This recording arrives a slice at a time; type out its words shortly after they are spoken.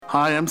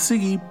Hi, I'm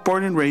Siggy,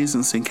 born and raised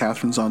in St.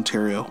 Catharines,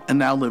 Ontario, and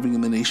now living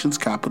in the nation's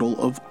capital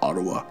of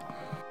Ottawa.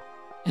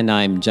 And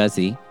I'm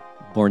Jesse,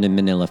 born in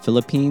Manila,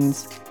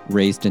 Philippines,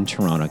 raised in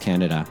Toronto,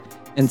 Canada,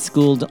 and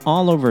schooled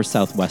all over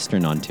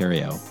southwestern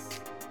Ontario.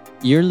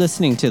 You're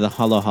listening to the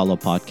Halo Halo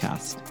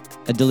podcast,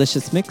 a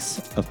delicious mix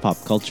of pop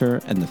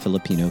culture and the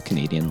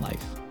Filipino-Canadian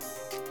life.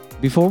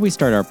 Before we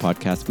start our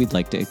podcast, we'd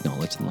like to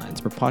acknowledge the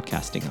lands we're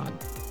podcasting on.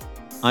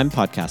 I'm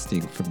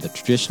podcasting from the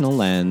traditional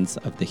lands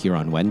of the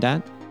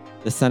Huron-Wendat,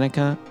 the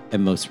Seneca,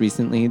 and most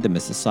recently, the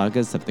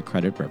Mississaugas of the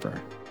Credit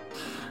River.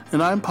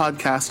 And I'm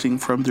podcasting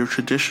from the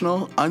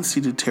traditional,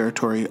 unceded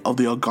territory of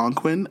the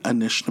Algonquin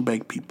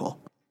Anishinaabe people.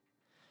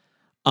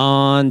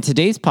 On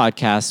today's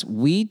podcast,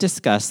 we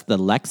discuss the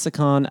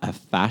lexicon of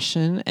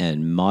fashion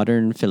and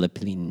modern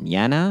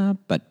Filipiniana.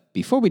 But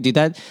before we do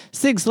that,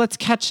 Sigs, let's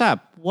catch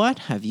up. What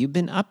have you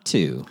been up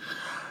to?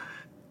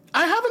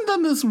 I haven't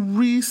done this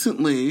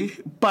recently,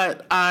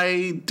 but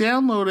I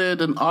downloaded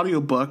an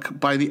audiobook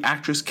by the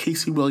actress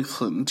Casey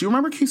Wilson. Do you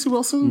remember Casey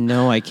Wilson?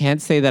 No, I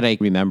can't say that I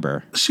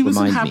remember. She was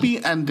in Happy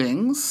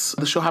Endings,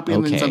 the show Happy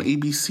Endings on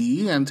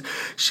ABC, and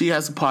she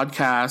has a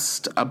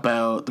podcast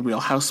about the Real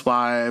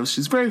Housewives.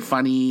 She's very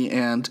funny,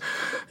 and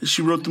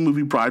she wrote the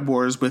movie Bride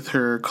Wars with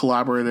her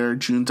collaborator,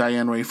 June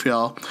Diane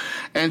Raphael,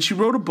 and she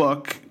wrote a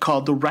book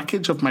called The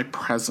Wreckage of My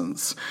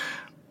Presence.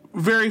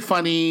 Very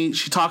funny.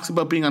 She talks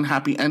about being on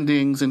happy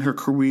endings in her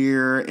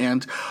career.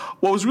 And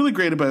what was really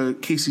great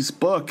about Casey's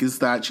book is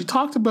that she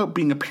talked about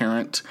being a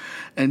parent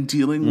and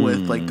dealing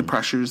with like the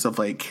pressures of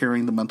like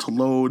carrying the mental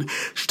load.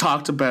 She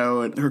talked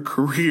about her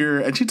career,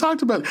 and she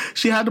talked about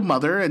she had a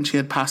mother and she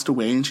had passed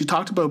away, and she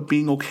talked about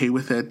being okay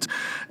with it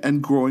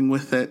and growing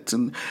with it.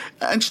 And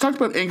she talked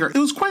about anger. It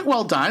was quite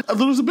well done.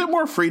 There was a bit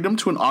more freedom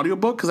to an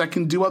audiobook because I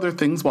can do other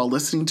things while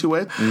listening to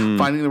it,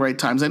 finding the right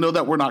times. I know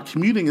that we're not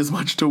commuting as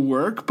much to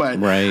work,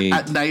 but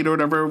at night or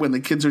whatever, when the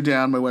kids are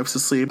down, my wife's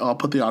asleep, I'll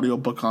put the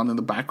audiobook on in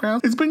the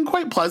background. It's been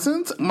quite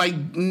pleasant. My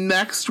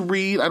next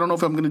read, I don't know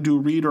if I'm going to do a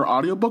read or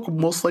audiobook,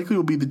 most likely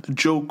will be the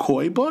Joe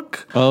Coy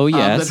book. Oh,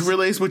 yes. That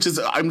relays, which is,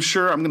 I'm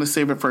sure I'm going to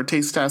save it for a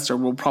taste test, or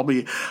we'll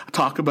probably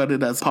talk about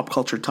it as a pop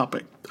culture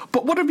topic.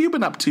 But what have you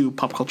been up to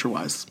pop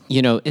culture-wise?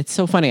 You know, it's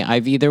so funny.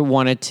 I've either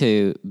wanted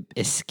to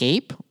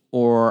escape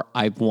or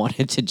I've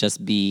wanted to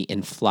just be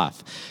in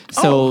fluff.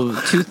 So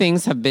two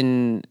things have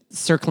been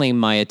circling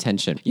my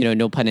attention, you know,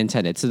 no pun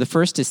intended. So the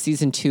first is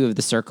season 2 of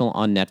The Circle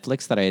on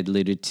Netflix that I had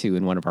alluded to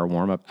in one of our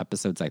warm-up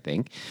episodes, I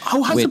think.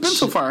 How has it been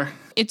so far?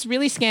 It's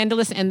really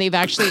scandalous, and they've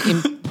actually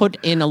put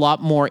in a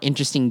lot more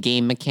interesting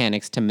game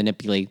mechanics to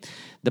manipulate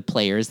the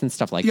players and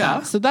stuff like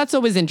that. So that's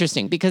always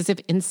interesting, because if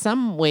in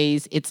some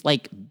ways it's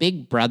like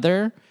Big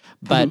Brother,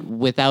 but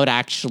without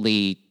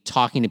actually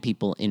talking to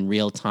people in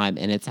real time,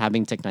 and it's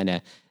having to kind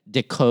of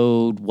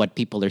decode what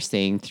people are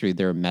saying through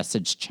their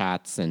message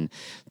chats and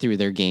through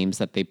their games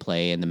that they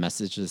play and the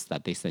messages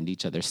that they send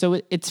each other.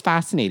 So it's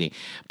fascinating.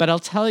 But I'll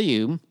tell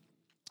you,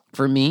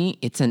 for me,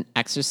 it's an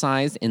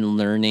exercise in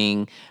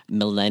learning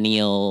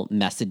millennial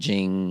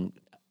messaging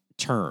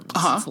terms.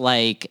 It's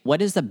like,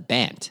 what is a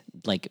bant?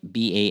 Like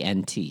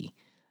B-A-N-T.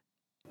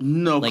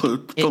 No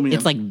clue.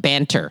 It's like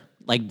banter.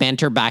 Like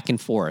banter back and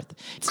forth.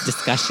 It's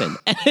discussion.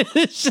 And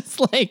it's just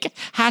like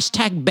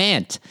hashtag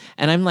bant.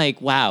 And I'm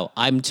like, wow,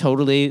 I'm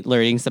totally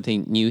learning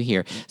something new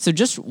here. So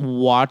just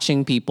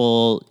watching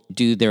people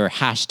do their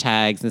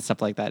hashtags and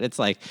stuff like that, it's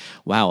like,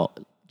 wow,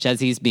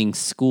 Jesse's being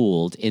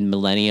schooled in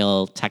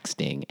millennial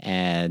texting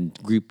and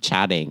group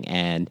chatting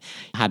and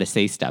how to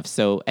say stuff.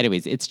 So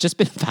anyways, it's just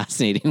been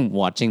fascinating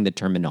watching the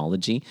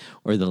terminology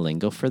or the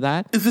lingo for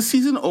that. Is the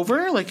season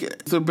over? Like,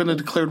 has there been a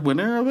declared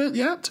winner of it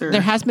yet? Or?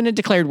 There has been a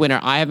declared winner.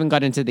 I haven't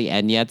got into the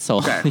end yet.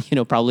 So, you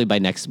know, probably by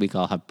next week,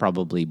 I'll have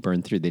probably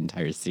burned through the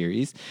entire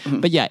series.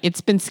 But yeah,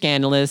 it's been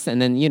scandalous. And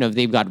then, you know,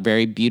 they've got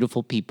very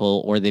beautiful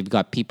people, or they've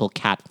got people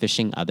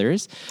catfishing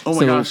others. Oh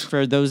my gosh.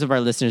 For those of our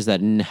listeners that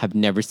have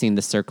never seen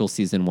The Circle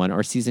season 1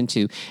 or season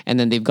 2, and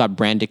then they've got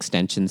brand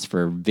extensions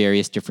for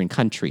various different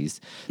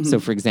countries. So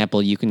for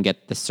example, you can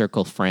get The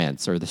Circle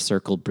France or The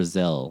Circle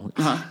Brazil.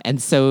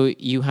 And so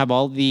you have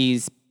all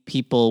these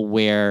people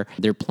where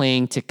they're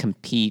playing to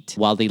compete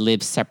while they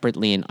live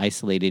separately and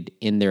isolated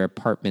in their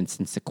apartments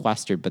and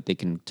sequestered, but they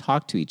can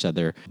talk to each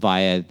other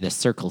via the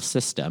Circle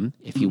system,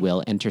 if you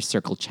will, enter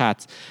Circle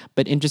chats.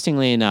 But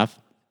interestingly enough,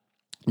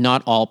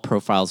 not all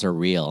profiles are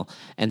real.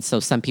 And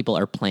so some people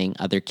are playing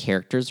other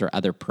characters or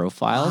other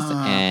profiles.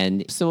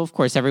 And so, of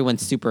course,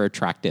 everyone's super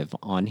attractive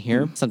on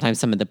here. Sometimes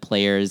some of the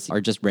players are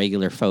just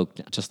regular folk,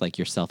 just like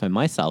yourself and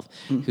myself,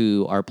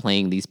 who are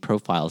playing these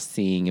profiles,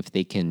 seeing if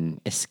they can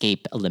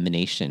escape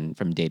elimination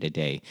from day to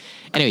day.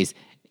 Anyways,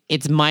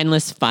 it's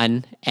mindless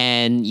fun,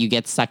 and you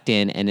get sucked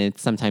in, and it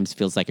sometimes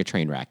feels like a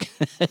train wreck.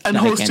 And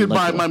hosted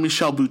by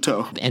Michelle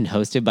Buteau. And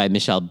hosted by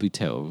Michelle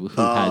Buteau,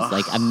 who has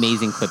like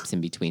amazing clips in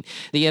between.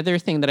 The other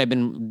thing that I've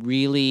been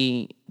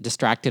really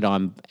distracted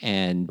on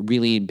and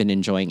really been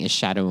enjoying is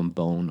Shadow and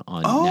Bone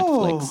on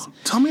Netflix.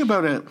 Tell me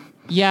about it.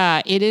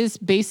 Yeah, it is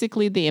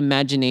basically the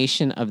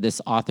imagination of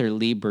this author,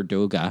 Lee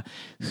Berdoga,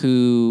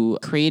 who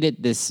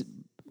created this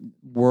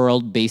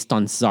world based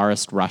on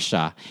Tsarist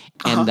Russia,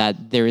 and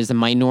that there is a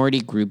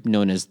minority group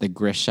known as the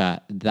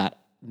Grisha that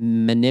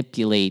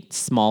manipulate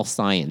small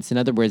science. In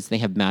other words, they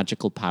have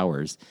magical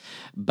powers.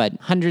 But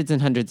hundreds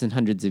and hundreds and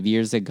hundreds of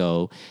years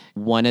ago,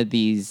 one of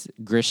these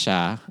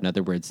Grisha, in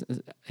other words,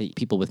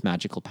 people with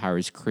magical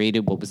powers,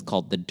 created what was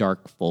called the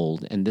Dark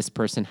Fold. And this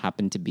person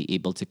happened to be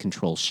able to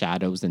control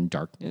shadows and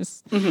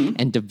darkness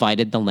and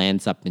divided the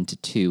lands up into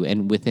two.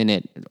 And within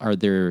it are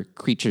there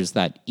creatures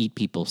that eat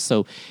people.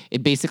 So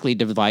it basically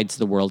divides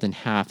the world in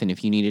half. And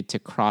if you needed to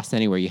cross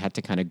anywhere, you had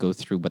to kind of go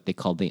through what they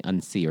call the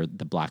Unsea or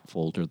the Black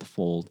Fold or the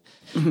Fold.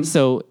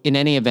 So in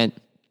any event,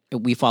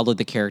 we followed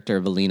the character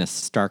of Alina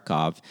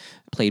Starkov,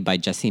 played by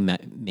Jessie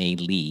May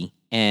Lee,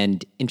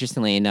 and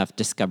interestingly enough,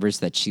 discovers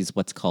that she's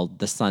what's called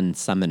the Sun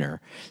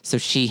Summoner. So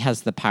she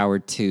has the power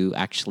to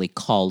actually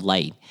call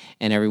light,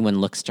 and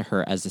everyone looks to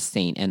her as a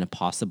saint and a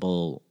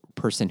possible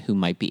person who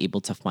might be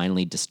able to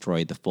finally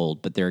destroy the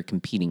fold, but there are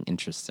competing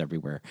interests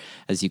everywhere,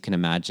 as you can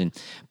imagine.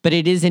 But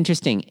it is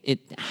interesting. It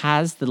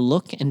has the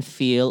look and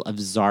feel of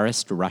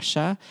Tsarist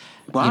Russia,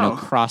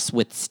 crossed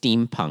with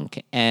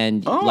steampunk.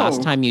 And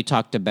last time you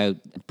talked about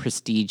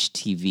prestige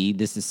TV,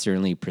 this is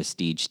certainly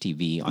prestige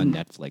TV on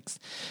Netflix.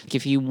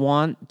 If you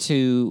want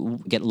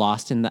to get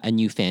lost in a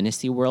new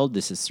fantasy world,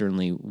 this is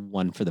certainly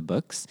one for the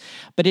books.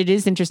 But it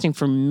is interesting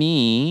for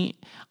me.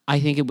 I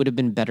think it would have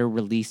been better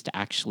released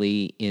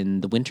actually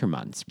in the winter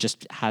months.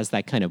 Just has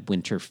that kind of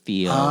winter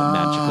feel,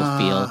 magical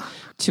feel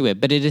to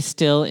it. But it is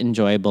still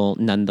enjoyable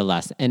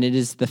nonetheless. And it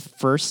is the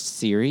first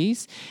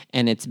series,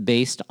 and it's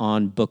based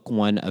on book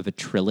one of a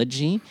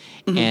trilogy.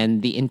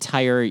 And the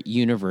entire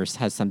universe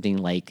has something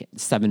like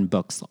 7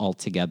 books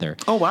altogether.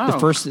 Oh, wow. The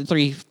first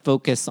 3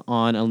 focus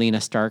on Alina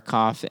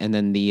Starkov, and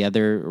then the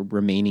other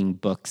remaining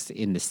books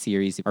in the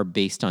series are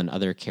based on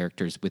other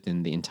characters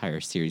within the entire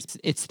series.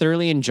 It's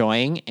thoroughly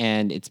enjoying,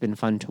 and it's been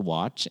fun to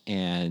watch,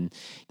 and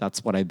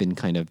that's what I've been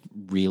kind of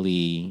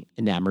really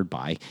enamored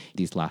by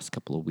these last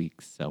couple of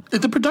weeks. So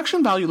the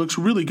production value looks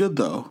really good,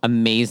 though.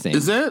 Amazing.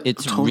 Is it?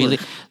 It's Totally. really,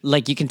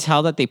 like, you can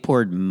tell that they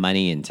poured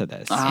money into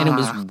this, and it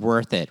was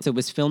worth it. So it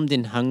was filmed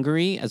in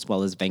Hungary as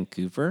well as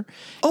Vancouver.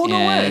 Oh, no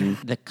way. And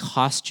the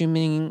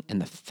costuming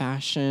and the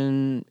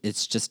fashion,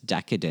 it's just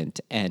decadent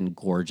and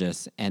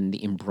gorgeous. And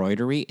the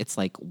embroidery, it's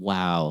like,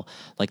 wow.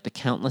 Like, the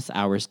countless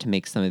hours to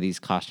make some of these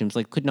costumes,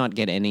 like, could not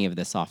get any of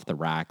this off the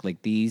rack.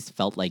 Like, these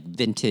felt like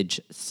vintage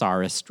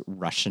Tsarist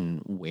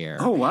Russian wear.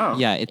 Oh, wow.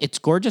 Yeah, it's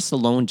gorgeous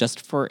alone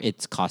just for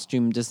its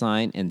costume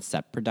design and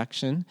set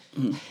production.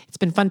 It's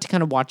been fun to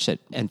kind of watch it,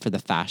 and for the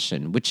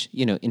fashion, which,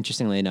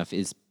 interestingly enough,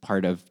 is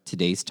part of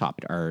today's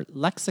topic, our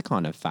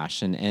lexicon of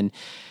fashion. And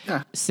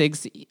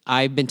Sigs,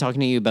 I've been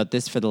talking to you about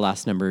this for the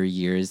last number of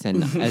years,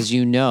 and as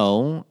you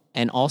know,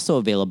 and also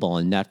available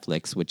on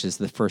Netflix, which is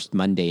the first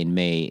Monday in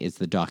May, is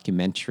the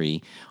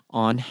documentary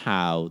on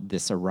how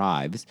this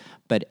arrives.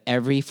 But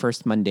every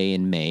first Monday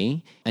in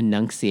May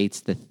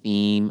enunciates the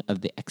theme of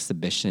the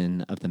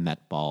exhibition of the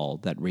Met Ball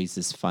that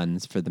raises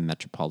funds for the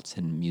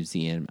Metropolitan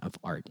Museum of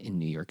Art in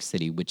New York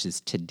City, which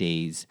is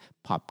today's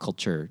pop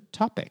culture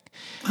topic.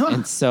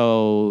 And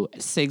so,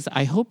 Sigs,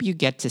 I hope you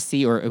get to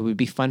see, or it would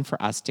be fun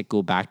for us to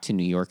go back to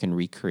New York and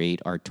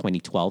recreate our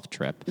 2012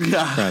 trip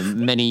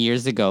from many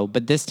years ago,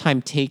 but this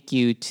time take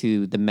you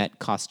to the Met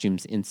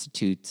Costumes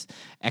Institute's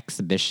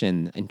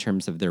exhibition in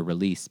terms of their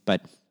release.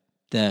 But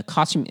the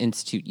Costume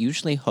Institute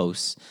usually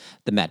hosts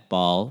the Met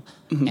Ball,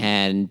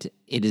 and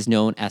it is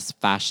known as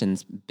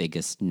fashion's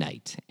biggest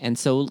night. And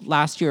so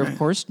last year, of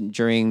course,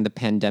 during the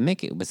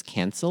pandemic, it was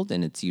canceled,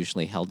 and it's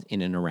usually held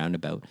in and around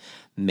about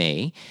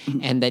May.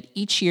 And that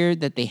each year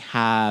that they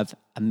have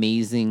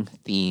amazing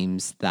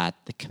themes that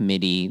the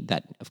committee,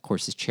 that of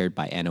course is chaired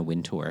by Anna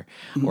Wintour,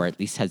 or at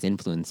least has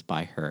influence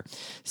by her.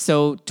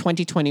 So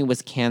 2020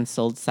 was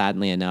canceled,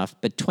 sadly enough,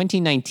 but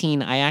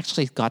 2019, I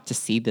actually got to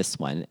see this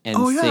one. And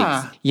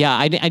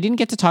I didn't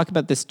get to talk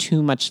about this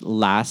too much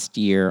last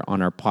year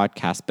on our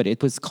podcast, but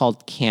it was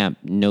called Camp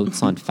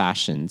Notes on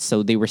Fashion.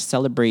 So they were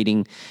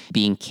celebrating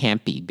being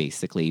campy,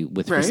 basically,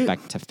 with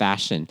respect to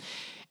fashion.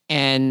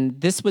 And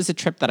this was a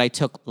trip that I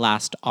took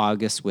last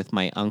August with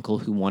my uncle,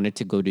 who wanted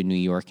to go to New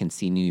York and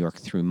see New York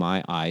through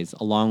my eyes,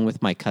 along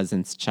with my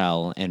cousins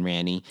Chell and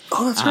Rani.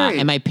 Oh, that's right.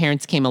 And my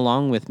parents came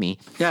along with me.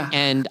 Yeah.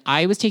 And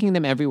I was taking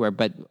them everywhere,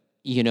 but,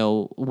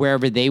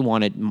 wherever they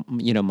wanted,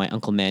 my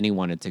Uncle Manny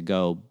wanted to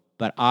go.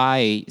 But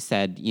I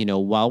said,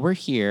 while we're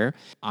here,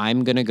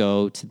 I'm going to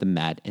go to the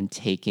Met and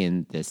take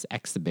in this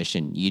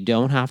exhibition. You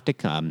don't have to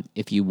come.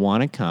 If you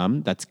want to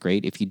come, that's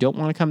great. If you don't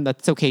want to come,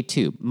 that's okay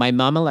too. My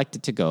mom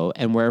elected to go,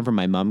 and wherever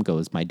my mom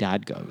goes, my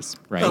dad goes,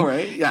 right? Oh,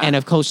 right, yeah. And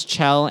of course,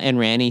 Chell and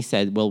Rani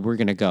said, well, we're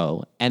going to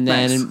go. And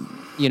then,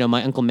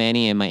 my Uncle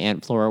Manny and my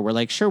Aunt Flora were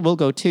like, sure, we'll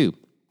go too.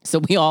 So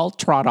we all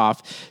trot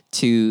off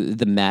to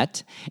the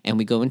Met, and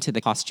we go into the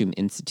Costume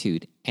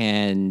Institute,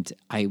 and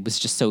I was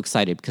just so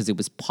excited because it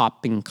was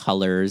popping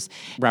colors,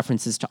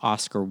 references to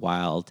Oscar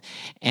Wilde,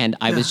 and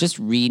I was just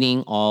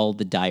reading all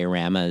the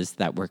dioramas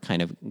that were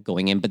kind of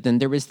going in, but then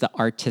there was the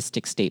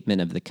artistic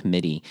statement of the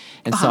committee,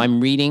 and so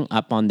I'm reading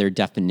up on their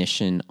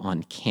definition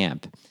on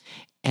camp.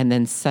 And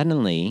then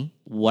suddenly,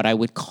 what I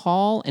would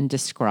call and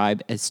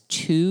describe as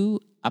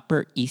two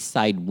Upper East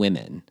Side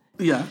women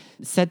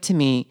said to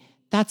me,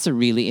 "That's a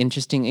really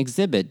interesting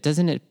exhibit.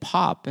 Doesn't it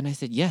pop?" And I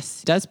said,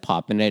 "Yes, it does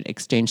pop." And I'd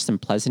exchanged some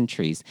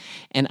pleasantries.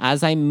 And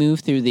as I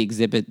moved through the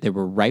exhibit, they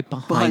were right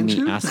behind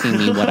me asking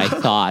me what I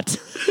thought.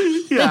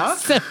 Yeah.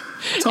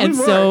 Tell me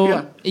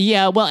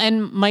more. Well,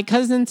 and my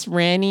cousins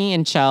Rani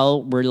and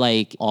Chell were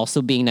like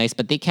also being nice,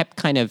 but they kept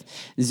kind of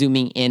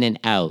zooming in and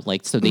out.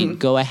 Like, so they'd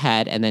go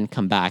ahead and then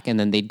come back, and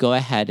then they'd go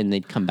ahead and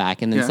they'd come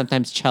back. And then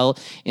sometimes Chell,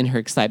 in her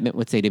excitement,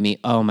 would say to me,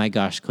 "Oh my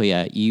gosh,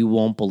 Kuya, you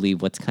won't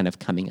believe what's kind of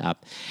coming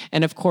up."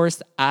 And of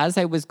course, as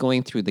I was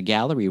going through the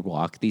gallery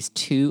walk, these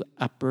two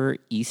Upper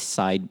East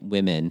Side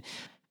women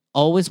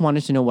always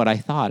wanted to know what I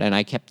thought. And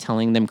I kept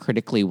telling them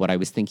critically what I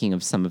was thinking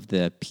of some of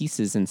the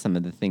pieces and some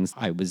of the things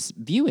I was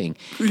viewing.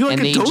 You're like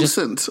and a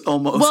docent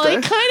almost. Well,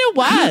 it kind of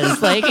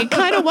was.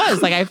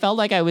 Like, I felt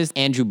like I was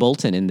Andrew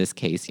Bolton in this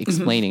case,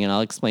 explaining. And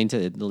I'll explain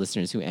to the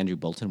listeners who Andrew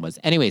Bolton was.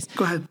 Anyways.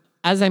 Go ahead.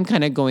 As I'm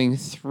kind of going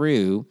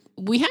through,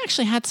 we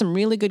actually had some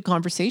really good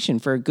conversation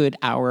for a good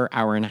hour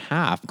and a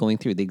half going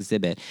through the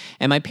exhibit.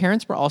 And my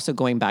parents were also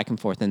going back and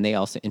forth, and they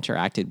also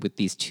interacted with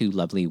these two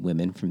lovely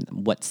women from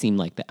what seemed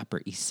like the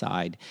Upper East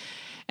Side.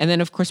 And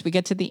then, of course, we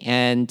get to the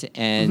end,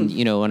 and,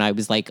 and I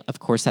was like, of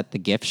course, at the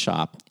gift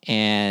shop.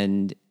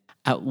 And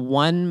at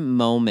one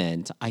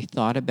moment, I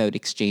thought about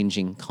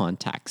exchanging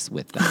contacts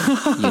with them,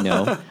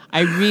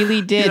 I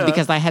really did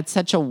because I had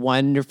such a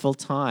wonderful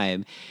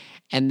time.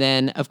 And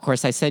then, of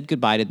course, I said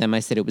goodbye to them.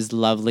 I said it was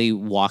lovely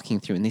walking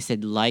through. And they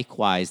said,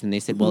 likewise. And they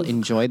said, well,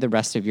 enjoy the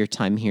rest of your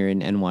time here in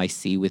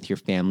NYC with your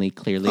family.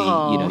 Clearly,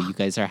 you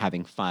guys are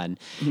having fun.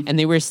 And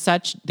they were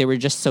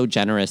just so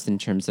generous in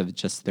terms of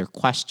just their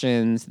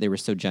questions. They were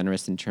so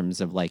generous in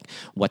terms of like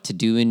what to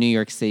do in New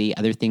York City,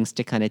 other things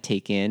to kind of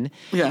take in.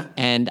 Yeah.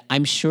 And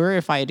I'm sure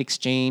if I had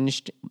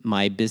exchanged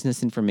my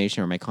business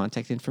information or my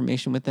contact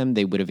information with them,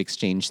 they would have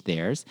exchanged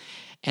theirs.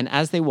 And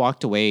as they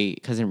walked away,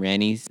 Cousin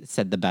Rani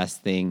said the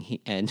best thing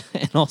and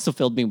also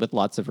filled me with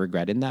lots of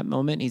regret in that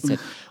moment. He said,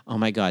 "Oh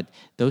my God,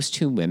 those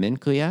two women,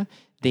 Kuya,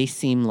 they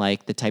seem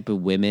like the type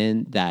of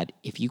women that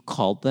if you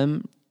called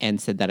them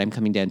and said that I'm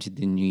coming down to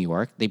New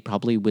York, they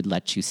probably would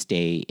let you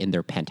stay in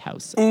their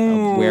penthouse,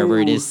 wherever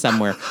it is,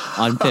 somewhere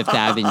on Fifth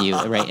Avenue,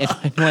 right?"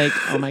 And I'm like,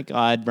 "Oh my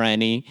God,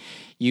 Rani,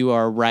 you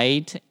are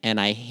right, and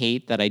I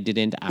hate that I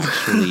didn't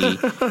actually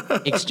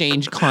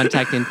exchange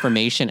contact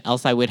information,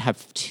 else I would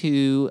have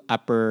two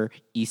Upper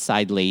East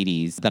Side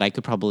ladies that I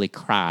could probably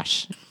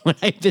crash when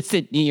I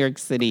visit New York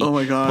City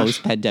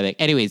post-pandemic."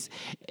 Anyways,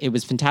 it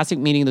was fantastic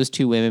meeting those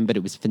two women, but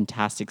it was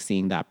fantastic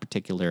seeing that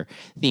particular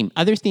theme.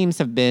 Other themes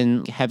have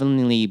been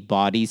Heavenly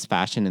Bodies,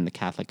 Fashion, and the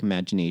Catholic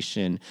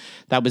Imagination.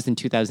 That was in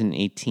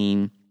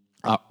 2018.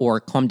 Or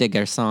Comme des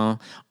Garçons,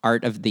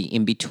 Art of the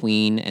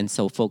In-Between, and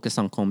so focus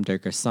on Comme des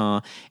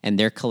Garçons and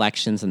their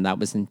collections, and that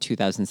was in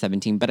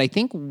 2017. But I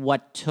think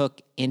what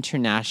took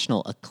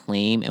international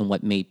acclaim and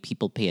what made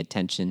people pay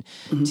attention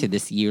to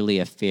this yearly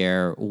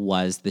affair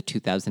was the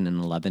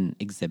 2011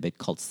 exhibit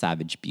called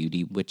Savage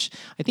Beauty, which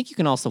I think you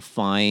can also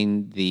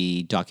find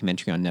the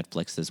documentary on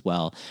Netflix as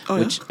well,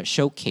 which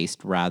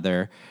showcased,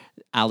 rather,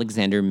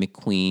 Alexander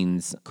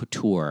McQueen's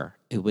couture.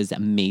 It was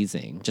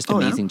amazing, just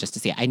amazing just to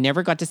see it. I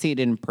never got to see it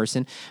in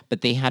person,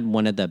 but they had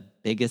one of the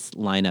biggest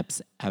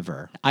lineups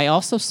ever. I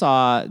also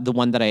saw the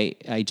one that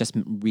I just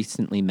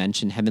recently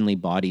mentioned, Heavenly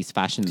Bodies,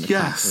 Fashion, and the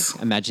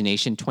Catholic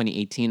Imagination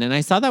 2018. And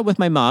I saw that with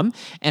my mom,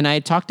 and I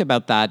talked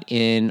about that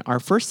in our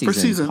first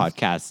season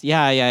podcast.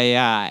 Yeah.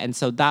 And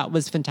so that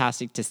was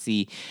fantastic to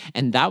see.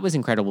 And that was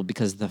incredible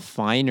because the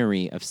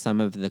finery of some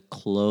of the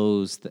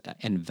clothes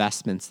and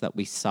vestments that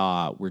we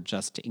saw were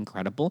just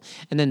incredible.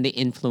 And then the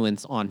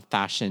influence on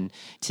fashion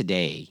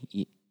today.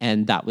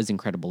 And that was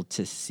incredible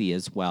to see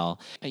as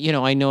well.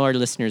 I know our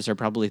listeners are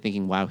probably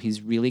thinking, wow,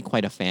 he's really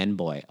quite a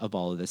fanboy of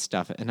all of this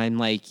stuff. And I'm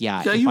like,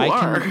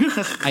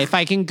 if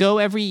I can go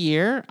every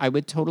year, I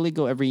would totally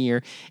go every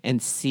year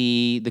and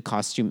see the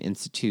Costume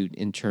Institute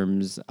in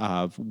terms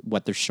of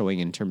what they're showing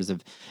in terms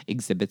of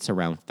exhibits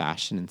around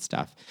fashion and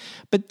stuff.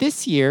 But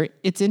this year,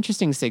 it's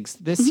interesting, Sigs.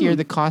 This year,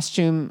 the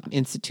Costume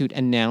Institute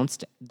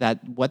announced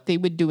that what they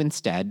would do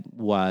instead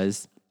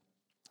was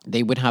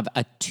they would have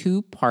a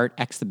 2-part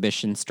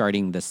exhibition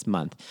starting this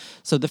month.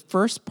 So the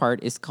first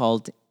part is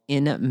called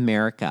In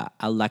America,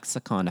 a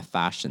Lexicon of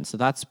Fashion. So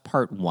that's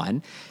part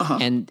 1,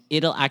 and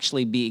it'll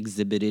actually be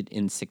exhibited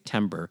in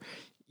September.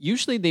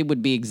 Usually they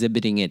would be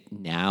exhibiting it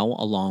now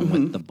along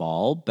with the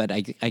ball, but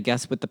I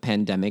guess with the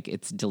pandemic,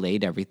 it's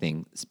delayed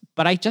everything.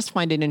 But I just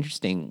find it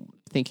interesting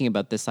thinking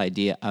about this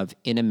idea of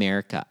In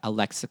America, a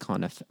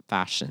Lexicon of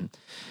Fashion,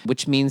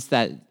 which means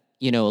that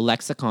a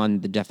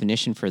lexicon, the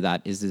definition for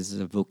that is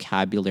a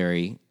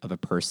vocabulary of a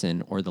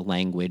person or the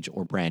language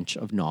or branch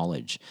of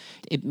knowledge.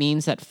 It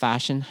means that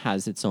fashion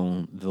has its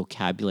own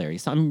vocabulary.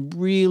 So I'm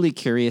really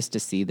curious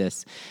to see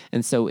this.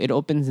 And so it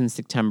opens in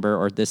September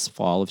or this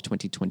fall of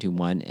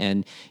 2021.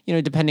 And,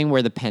 depending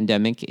where the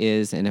pandemic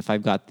is and if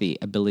I've got the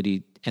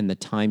ability and the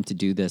time to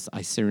do this,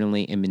 I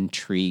certainly am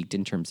intrigued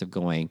in terms of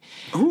going.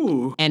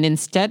 Ooh. And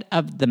instead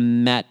of the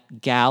Met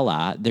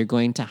Gala, they're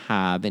going to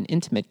have an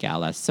intimate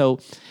gala. So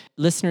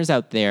listeners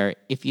out there,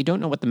 if you don't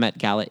know what the Met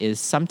Gala is,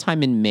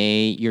 sometime in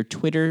May, your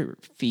Twitter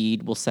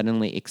feed will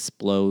suddenly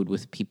explode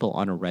with people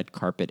on a red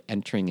carpet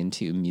entering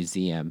into a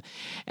museum.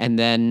 And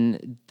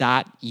then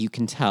that, you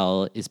can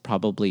tell, is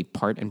probably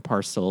part and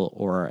parcel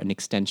or an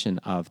extension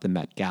of the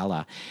Met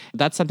Gala.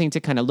 That's something to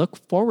kind of look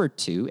forward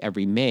to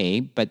every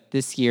May, but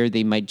this year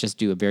they might just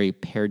do a very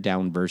pared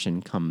down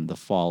version come the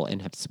fall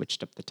and have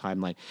switched up the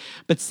timeline.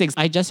 But Sigs,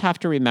 I just have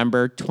to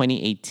remember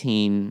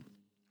 2018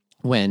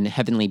 when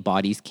Heavenly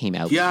Bodies came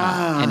out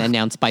and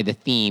announced by the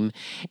theme,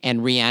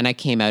 and Rihanna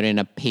came out in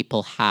a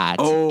papal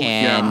hat,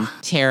 and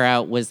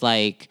Tara was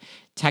like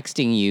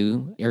texting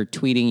you or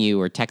tweeting you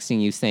or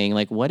texting you saying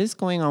like, what is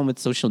going on with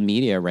social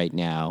media right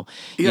now?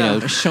 You know,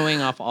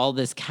 showing off all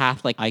this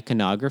Catholic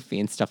iconography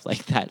and stuff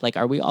like that. Like,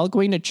 are we all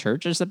going to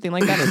church or something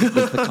like that?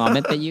 Was the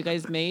comment that you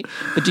guys made.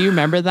 But do you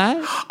remember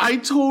that? I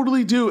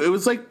totally do. It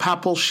was like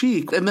papal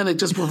chic, and then it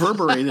just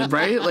reverberated,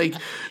 right? Like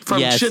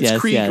from Schitt's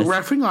Creek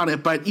reffing on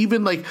it. But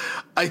even like,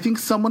 I think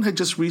someone had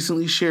just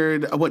recently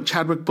shared what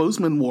Chadwick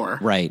Boseman wore.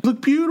 Right. It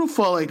looked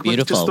beautiful. Like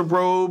with just the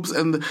robes,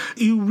 and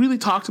you really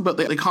talked about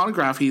the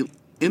iconography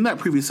in that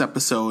previous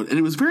episode, and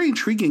it was very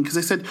intriguing because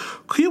I said,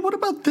 okay, what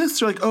about this?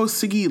 They're like, oh,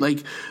 Siggy, like,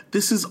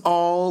 this is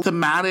all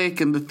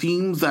thematic and the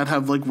themes that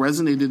have, like,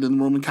 resonated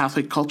in Roman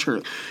Catholic culture.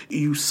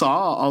 You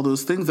saw all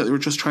those things that they were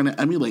just trying to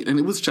emulate, and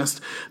it was just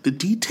the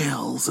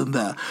details and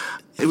it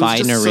was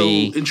finery, just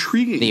so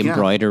intriguing. The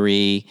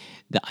embroidery,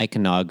 the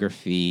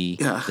iconography,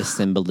 the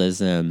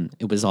symbolism,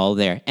 it was all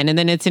there. And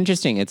then it's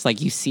interesting. It's like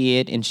you see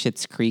it in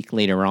Schitt's Creek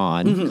later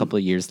on, a couple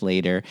of years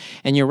later.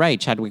 And you're right,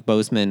 Chadwick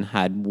Boseman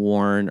had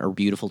worn a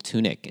beautiful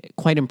tunic,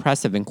 quite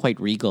impressive and quite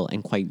regal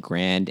and quite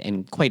grand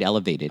and quite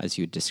elevated, as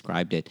you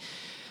described it.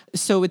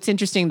 So it's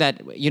interesting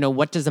that, you know,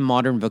 what does a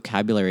modern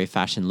vocabulary of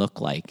fashion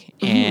look like?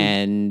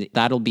 And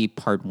that'll be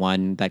part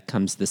one that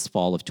comes this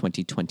fall of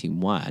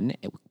 2021,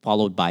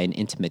 followed by an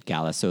intimate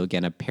gala. So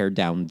again, a pared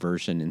down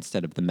version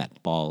instead of the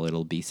Met Ball.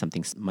 It'll be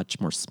something much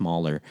more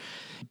smaller.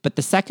 But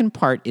the second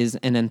part is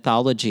an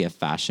anthology of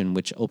fashion,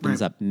 which opens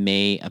up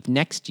May of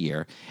next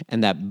year,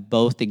 and that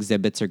both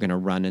exhibits are going to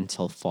run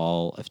until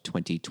fall of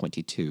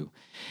 2022.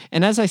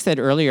 And as I said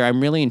earlier, I'm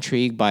really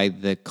intrigued by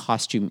the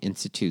Costume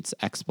Institute's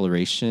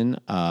exploration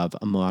of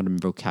a modern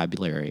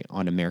vocabulary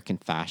on American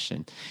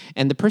fashion.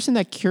 And the person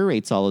that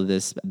curates all of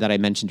this that I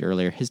mentioned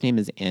earlier, his name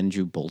is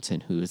Andrew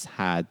Bolton, who has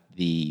had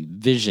the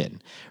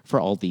vision for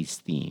all these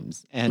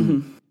themes.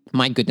 And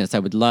my goodness, I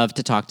would love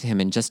to talk to him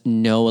and just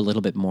know a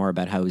little bit more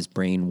about how his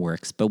brain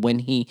works. But when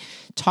he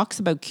talks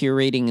about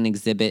curating an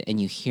exhibit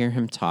and you hear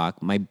him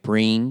talk, my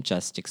brain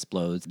just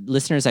explodes.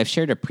 Listeners, I've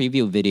shared a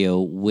preview video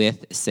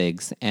with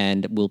Sigs,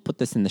 and we'll put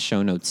this in the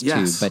show notes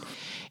too. But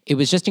it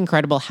was just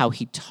incredible how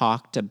he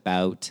talked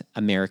about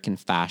American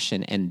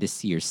fashion and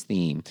this year's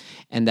theme,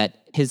 and that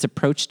his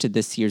approach to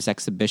this year's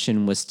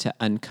exhibition was to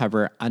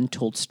uncover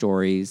untold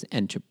stories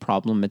and to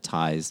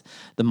problematize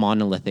the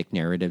monolithic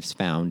narratives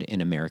found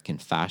in American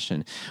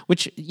fashion,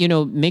 which, you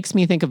know, makes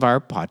me think of our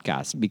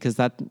podcast, because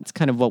that's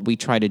kind of what we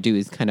try to do,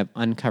 is kind of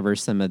uncover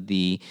some of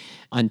the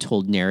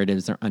untold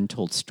narratives or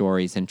untold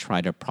stories and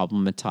try to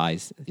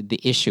problematize the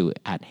issue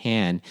at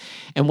hand.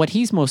 And what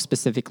he's most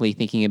specifically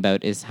thinking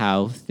about is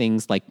how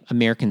things like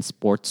American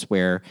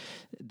sportswear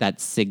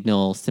that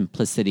signal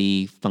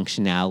simplicity,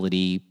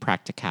 functionality,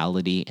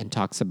 practicality, and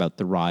talks about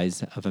the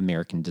rise of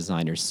American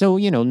designers. So,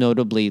 you know,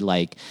 notably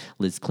like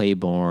Liz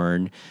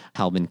Claiborne,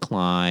 Calvin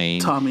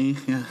Klein, Tommy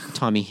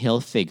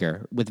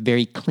Hilfiger, with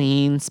very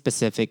clean,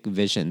 specific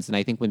visions. And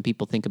I think when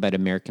people think about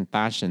American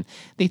fashion,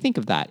 they think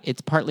of that.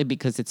 It's partly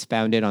because it's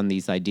founded on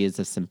these ideas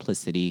of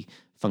simplicity,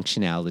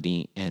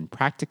 functionality, and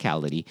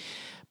practicality.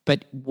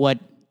 But what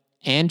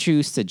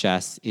Andrew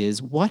suggests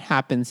is, what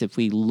happens if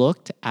we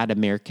looked at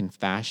American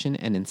fashion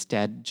and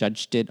instead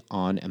judged it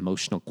on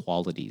emotional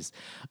qualities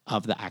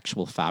of the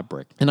actual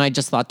fabric? And I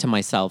just thought to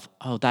myself,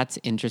 oh, that's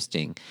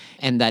interesting.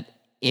 And that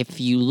if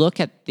you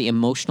look at the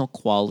emotional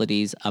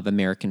qualities of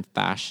American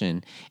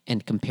fashion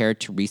and compare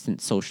it to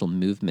recent social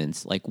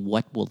movements, like,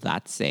 what will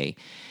that say?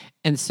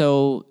 And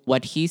so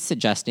what he's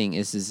suggesting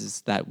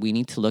is that we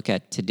need to look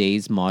at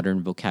today's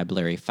modern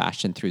vocabulary of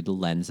fashion through the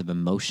lens of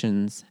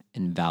emotions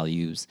and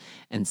values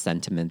and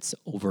sentiments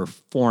over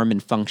form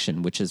and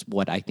function, which is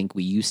what I think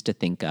we used to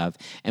think of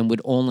and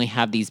would only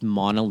have these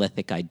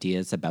monolithic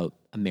ideas about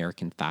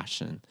American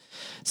fashion.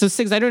 So,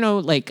 Sigs, I don't know,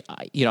 like,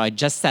 you know, I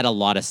just said a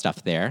lot of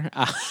stuff there.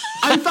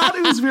 I thought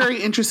it was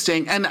very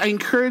interesting, and I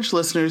encourage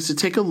listeners to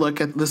take a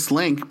look at this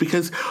link,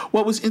 because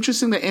what was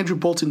interesting that Andrew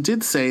Bolton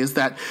did say is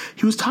that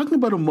he was talking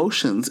about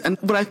emotions. And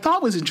what I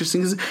thought was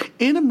interesting is,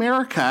 in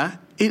America,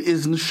 it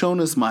isn't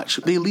shown as much.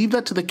 They leave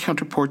that to the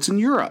counterparts in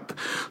Europe.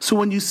 So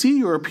when you see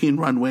European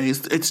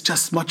runways, it's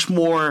just much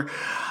more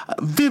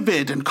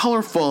vivid and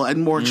colorful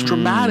and more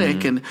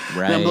dramatic and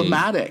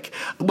emblematic.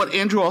 What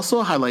Andrew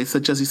also highlights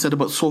that Jesse said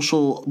about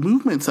social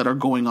movements that are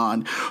going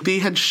on, they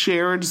had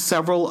shared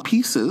several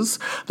pieces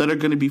that are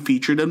going to be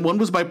featured, and one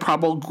was by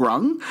Prabal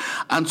Grung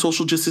on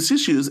social justice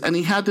issues, and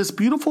he had this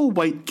beautiful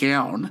white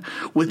gown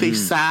with a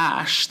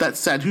sash that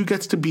said, "Who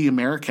gets to be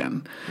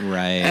American?"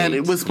 Right. And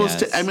it was supposed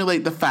to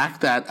emulate the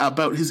fact that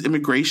about his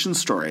immigration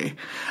story.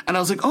 And I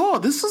was like, oh,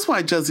 this is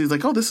why Jezzy's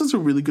like, oh, this is a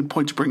really good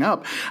point to bring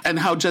up. And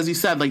how Jezzy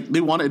said, like,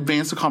 they want to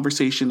advance the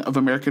conversation of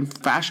American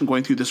fashion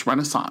going through this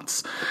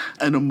renaissance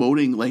and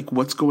emoting, like,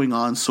 what's going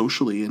on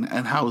socially and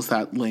how is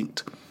that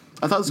linked.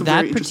 I thought it was a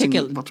very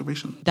interesting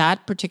observation.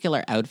 That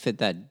particular outfit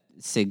that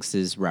Sigs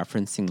is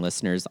referencing,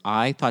 listeners,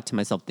 I thought to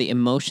myself, the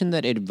emotion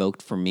that it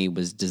evoked for me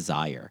was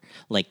desire,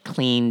 like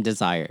clean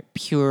desire,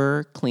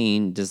 pure,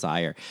 clean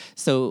desire.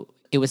 So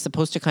it was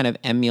supposed to kind of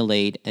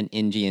emulate an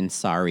Indian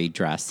sari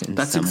dress in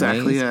That's some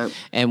exactly ways. It.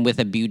 And with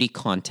a beauty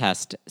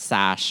contest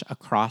sash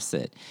across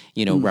it,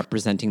 you know,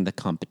 representing the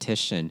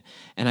competition.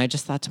 And I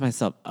just thought to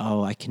myself,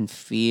 oh, I can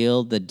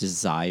feel the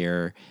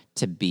desire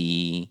to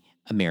be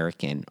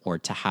American or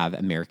to have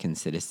American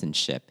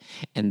citizenship,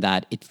 and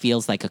that it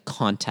feels like a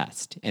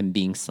contest and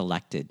being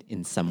selected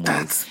in some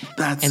ways.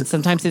 And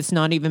sometimes it's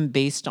not even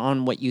based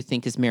on what you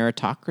think is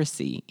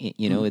meritocracy.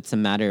 You know, it's a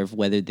matter of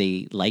whether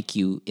they like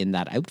you in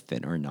that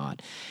outfit or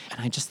not. And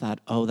I just thought,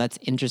 oh, that's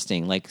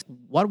interesting. Like,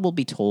 what will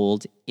be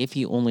told if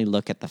you only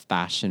look at the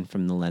fashion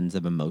from the lens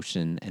of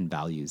emotion and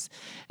values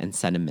and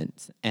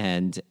sentiments?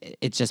 And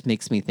it just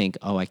makes me think,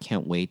 oh, I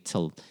can't wait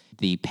till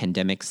the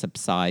pandemic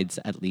subsides,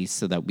 at least,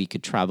 so that we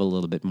could travel a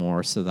little bit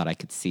more, so that I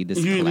could see this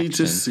collection. You need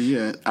to see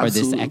it.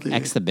 Absolutely. Or this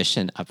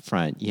exhibition up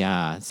front.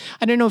 Yeah.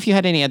 I don't know if you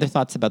had any other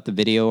thoughts about the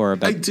video or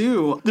about... I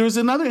do. There was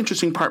another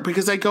interesting part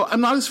because I'm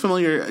not as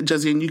familiar,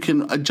 Jesse, and you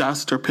can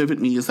adjust or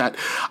pivot me, is that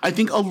I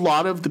think a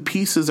lot of the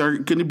pieces are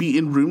going to be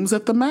in rooms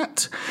at the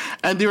Met.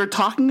 And they were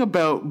talking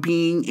about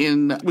being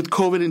with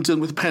COVID and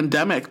dealing with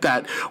pandemic,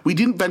 that we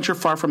didn't venture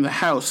far from the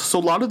house. So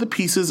a lot of the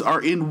pieces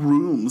are in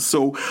rooms.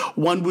 So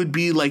one would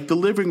be like the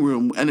living room,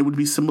 and it would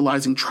be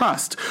symbolizing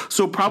trust.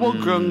 So Prabal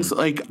Grung's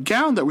like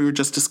gown that we were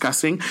just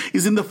discussing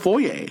is in the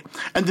foyer,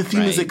 and the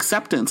theme is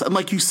acceptance. And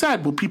like you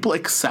said, will people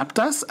accept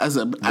us as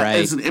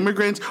an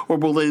immigrant, or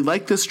will they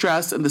like this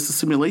dress and this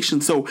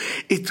assimilation? So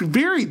it's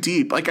very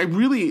deep. Like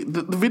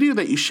the video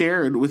that you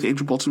shared with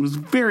Andrew Bolton was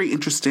very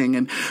interesting,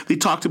 and they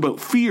talked about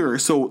fear.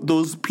 So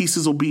those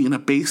pieces will be in a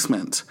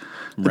basement.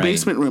 The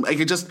basement room.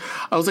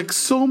 I was like,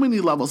 so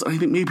many levels. And I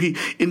think maybe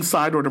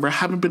inside or whatever, I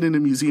haven't been in a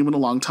museum in a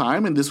long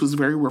time, and this was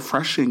very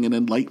refreshing and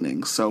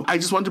enlightening. So I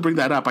just wanted to bring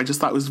that up. I just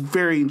thought it was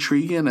very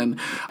intriguing, and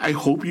I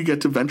hope you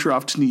get to venture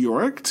off to New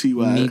York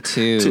to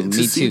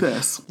see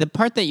this. The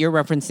part that you're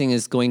referencing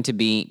is going to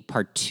be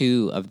part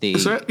 2 of the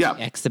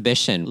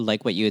exhibition.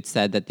 Like what you had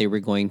said, that they were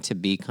going to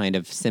be kind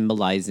of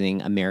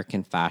symbolizing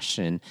American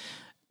fashion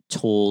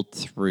told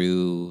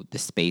through the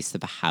space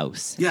of a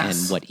house and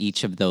what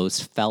each of those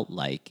felt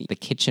like. The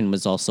kitchen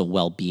was also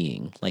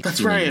well-being, like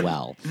feeling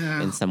well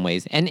in some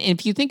ways. And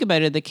if you think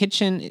about it, the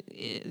kitchen,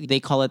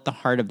 they call it the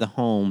heart of the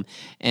home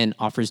and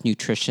offers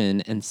nutrition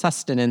and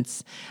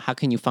sustenance. How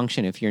can you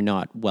function if you're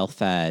not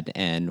well-fed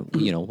and,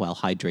 you know,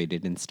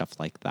 well-hydrated and stuff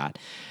like that?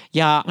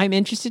 Yeah, I'm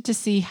interested to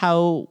see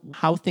how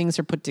things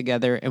are put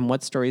together and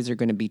what stories are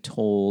going to be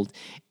told.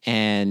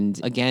 And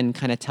again,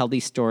 kind of tell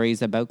these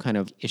stories about kind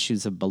of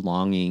issues of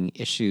belonging,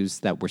 issues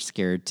that we're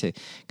scared to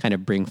kind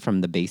of bring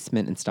from the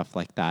basement and stuff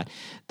like that.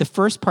 The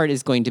first part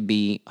is going to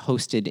be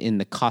hosted in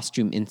the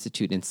Costume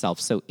Institute itself.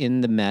 So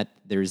in the Met,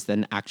 there's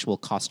an actual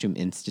Costume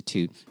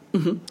Institute.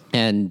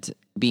 And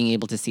being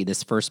able to see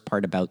this first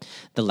part about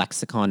the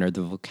lexicon or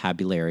the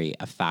vocabulary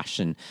of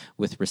fashion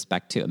with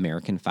respect to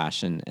American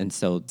fashion. And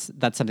so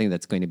that's something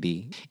that's going to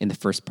be in the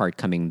first part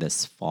coming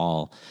this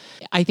fall.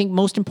 I think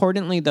most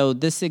importantly, though,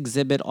 this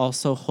exhibit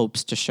also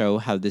hopes to show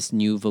how this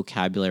new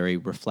vocabulary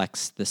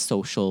reflects the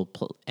social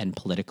and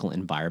political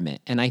environment.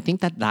 And I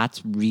think that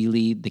that's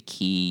really the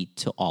key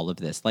to all of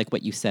this. Like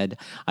what you said,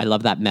 I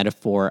love that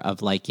metaphor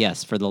of like,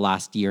 yes, for the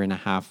last year and a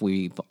half,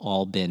 we've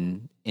all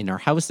been in our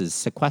houses,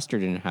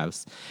 sequestered in a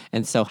house.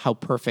 And so how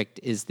perfect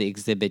is the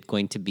exhibit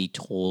going to be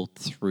told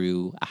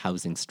through a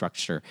housing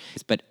structure,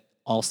 but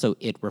also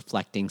it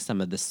reflecting some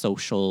of the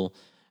social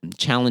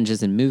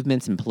challenges and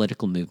movements and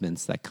political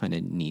movements that kind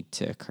of need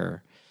to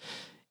occur.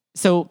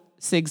 So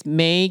Sigs,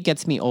 May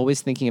gets me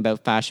always thinking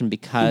about fashion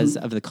because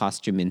of the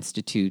Costume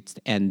Institute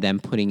and them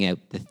putting out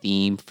the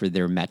theme for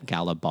their Met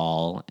Gala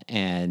ball.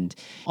 And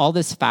all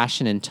this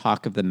fashion and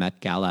talk of the Met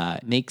Gala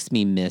makes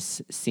me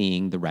miss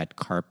seeing the red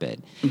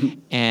carpet.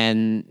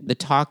 And the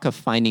talk of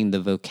finding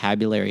the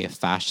vocabulary of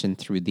fashion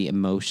through the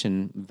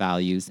emotion,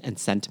 values, and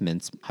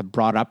sentiments have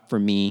brought up for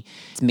me,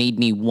 it's made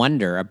me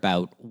wonder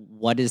about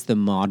what is the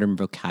modern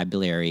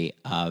vocabulary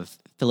of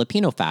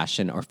Filipino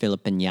fashion or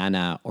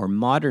Filipiniana or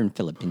modern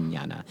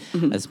Filipiniana,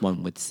 as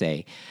one would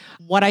say.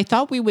 What I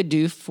thought we would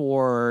do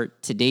for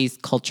today's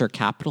Culture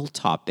Capital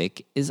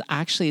topic is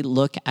actually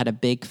look at a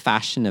big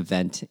fashion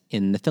event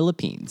in the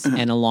Philippines.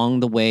 And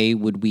along the way,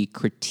 would we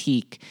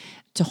critique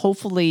to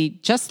hopefully,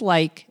 just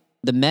like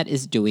the Met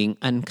is doing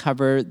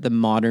Uncover the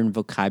Modern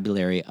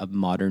Vocabulary of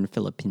Modern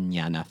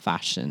Filipiniana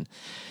Fashion.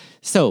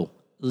 So,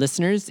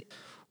 listeners,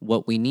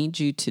 what we need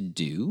you to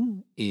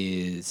do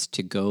is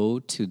to go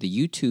to the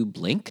YouTube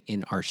link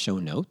in our show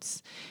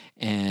notes,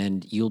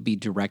 and you'll be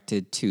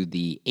directed to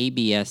the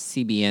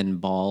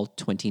ABS-CBN Ball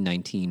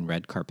 2019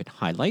 Red Carpet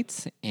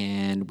Highlights,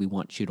 and we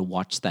want you to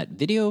watch that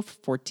video for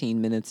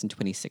 14 minutes and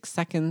 26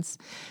 seconds.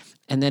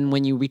 And then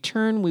when you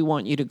return, we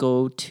want you to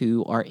go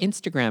to our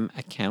Instagram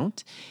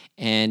account,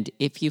 and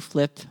if you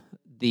flip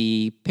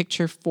the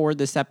picture for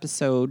this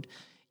episode,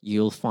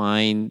 you'll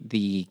find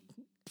the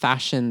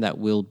fashion that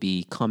we'll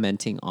be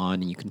commenting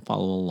on, and you can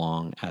follow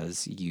along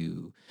as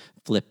you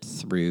flip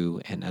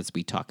through and as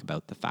we talk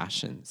about the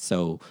fashion.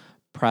 So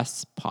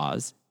press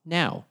pause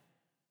now.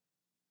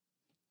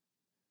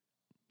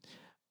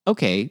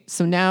 Okay,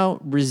 so now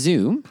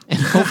resume, and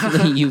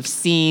hopefully you've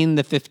seen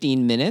the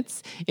 15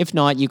 minutes. If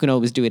not, you can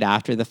always do it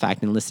after the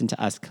fact and listen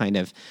to us kind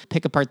of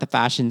pick apart the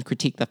fashion,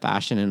 critique the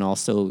fashion, and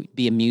also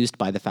be amused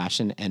by the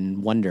fashion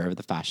and wonder of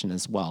the fashion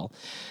as well.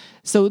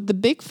 So the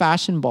big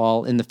fashion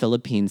ball in the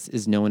Philippines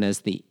is known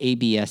as the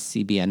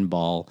ABS-CBN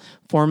Ball,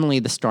 formerly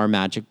the Star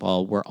Magic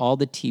Ball, where all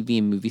the TV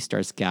and movie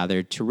stars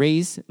gathered to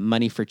raise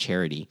money for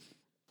charity.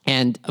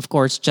 And of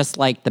course, just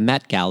like the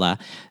Met Gala,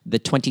 the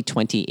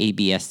 2020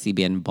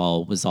 ABS-CBN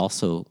Ball was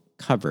also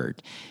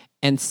covered.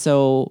 And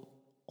so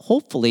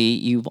hopefully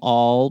you've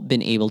all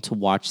been able to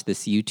watch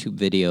this YouTube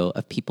video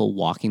of people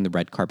walking the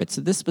red carpet.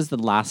 So this was the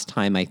last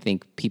time I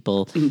think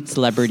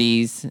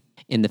celebrities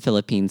in the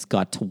Philippines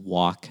got to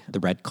walk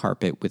the red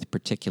carpet with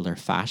particular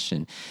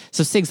fashion.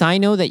 So Sigs, I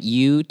know that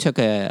you took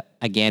a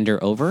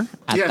gander over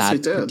at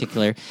that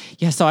particular.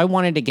 Yeah, so I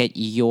wanted to get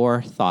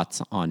your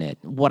thoughts on it.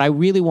 What I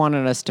really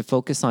wanted us to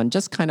focus on,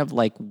 just kind of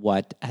like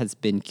what has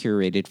been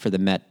curated for the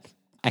Met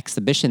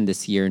exhibition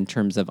this year in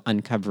terms of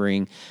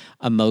uncovering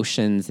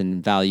emotions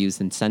and values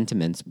and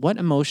sentiments. What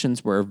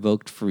emotions were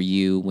evoked for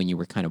you when you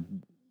were kind of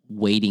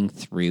wading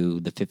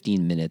through the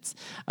 15 minutes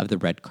of the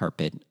red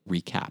carpet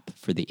recap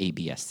for the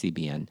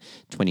ABS-CBN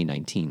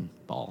 2019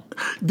 ball?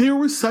 There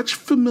was such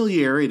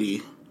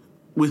familiarity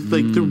with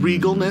like the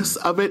regalness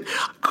of it.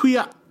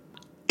 Kuya,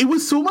 it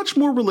was so much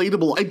more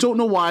relatable. I don't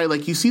know why.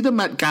 Like, you see the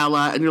Met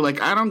Gala and you're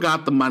like, I don't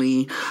got the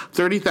money,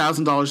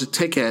 $30,000 a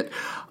ticket.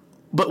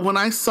 But when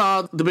I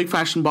saw the big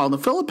fashion ball in the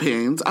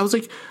Philippines, I was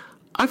like,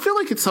 I feel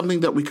like it's something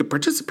that we could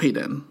participate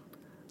in.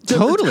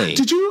 Totally.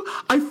 Did you?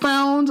 I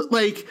found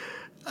like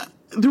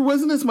there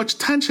wasn't as much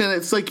tension.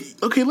 It's like,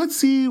 okay, let's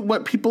see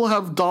what people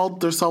have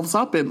dolled themselves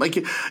up in. Like,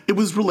 it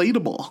was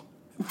relatable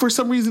for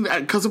some reason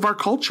because of our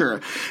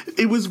culture.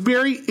 It was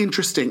very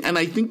interesting. And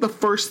I think the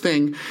first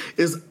thing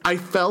is I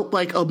felt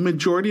like a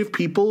majority of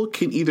people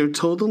can either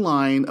toe the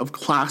line of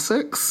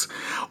classics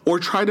or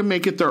try to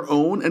make it their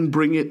own and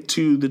bring it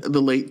to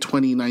the late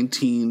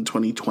 2019,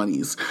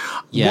 2020s.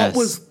 Yes. What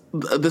was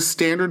the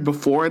standard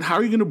before, and how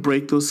are you going to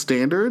break those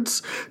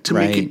standards to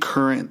make it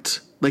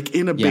current? Like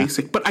in a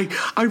basic, but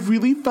I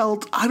really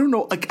felt, I don't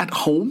know, like at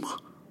home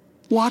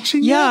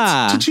watching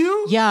it. Did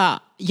you? Yeah,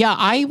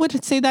 I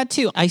would say that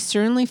too. I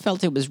certainly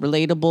felt it was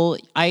relatable.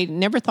 I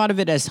never thought of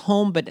it as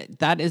home, but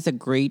that is a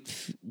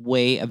great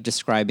way of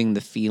describing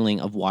the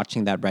feeling of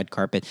watching that red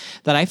carpet,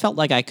 that I felt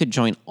like I could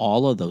join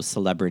all of those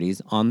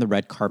celebrities on the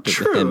red carpet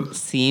with them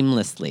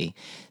seamlessly,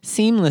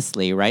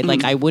 right?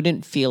 Like I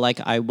wouldn't feel like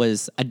I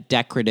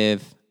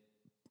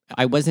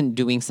wasn't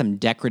doing some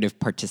decorative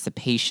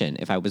participation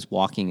if I was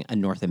walking a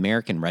North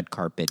American red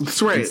carpet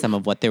in some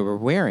of what they were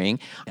wearing.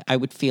 I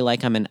would feel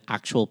like I'm an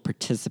actual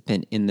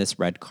participant in this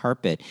red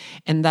carpet.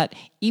 And that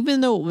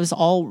even though it was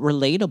all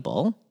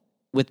relatable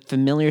with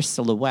familiar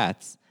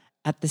silhouettes,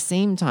 at the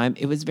same time,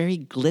 it was very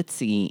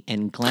glitzy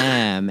and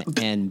glam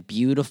and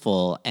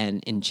beautiful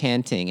and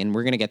enchanting. And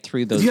we're going to get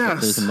through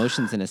those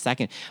emotions in a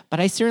second. But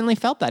I certainly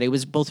felt that it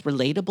was both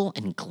relatable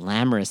and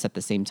glamorous at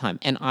the same time.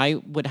 And I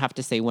would have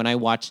to say, when I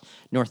watch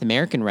North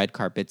American red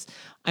carpets,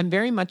 I'm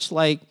very much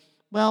like,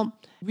 well,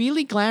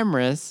 really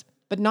glamorous,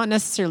 but not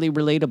necessarily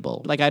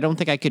relatable. Like, I don't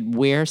think I could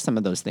wear some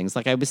of those things.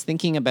 Like, I was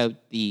thinking about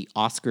the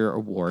Oscar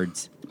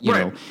awards, you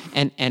know,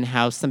 and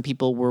how some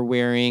people were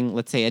wearing,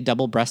 let's say, a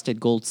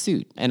double-breasted gold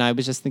suit. And I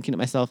was just thinking to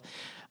myself,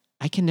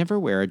 I can never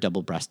wear a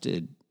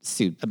double-breasted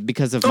suit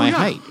because of my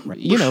height. Right?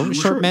 You know,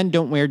 short men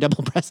don't wear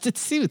double-breasted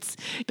suits.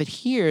 But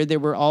here, they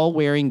were all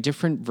wearing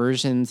different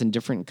versions and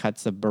different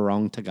cuts of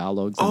barong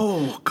Tagalogs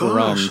and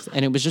barongs.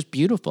 And it was just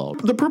beautiful.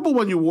 The purple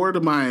one you wore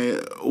to my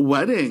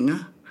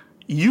wedding,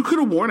 you could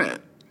have worn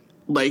it.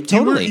 Like,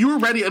 totally. you were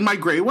ready. And my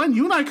gray one,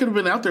 you and I could have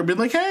been out there and been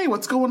like, hey,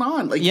 what's going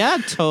on? Like, yeah,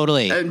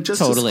 totally. And just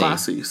as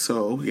classy.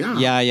 So,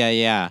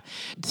 Yeah.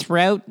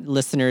 Throughout,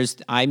 listeners,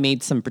 I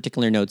made some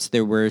particular notes.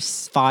 There were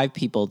 5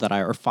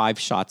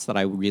 shots that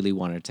I really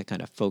wanted to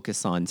kind of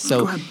focus on.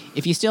 So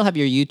if you still have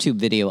your YouTube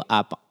video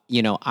up,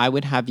 you know, I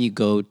would have you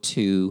go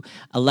to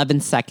 11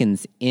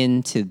 seconds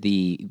into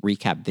the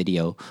recap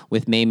video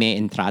with Maymay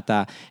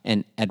Entrata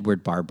and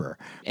Edward Barber.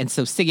 And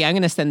so, Siggy, I'm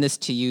going to send this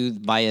to you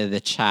via the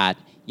chat.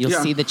 You'll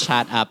see the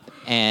chat up,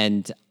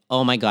 and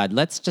Oh my God,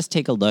 let's just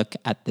take a look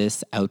at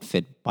this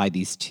outfit by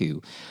these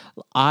two.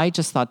 I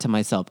just thought to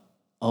myself,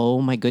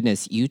 oh my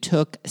goodness, you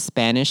took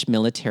Spanish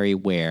military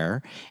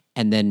wear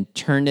and then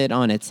turned it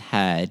on its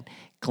head,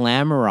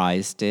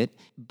 glamorized it,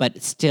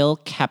 but still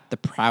kept the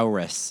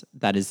prowess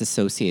that is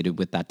associated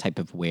with that type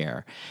of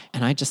wear.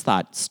 And I just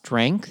thought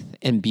strength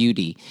and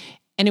beauty.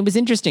 And it was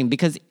interesting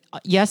because,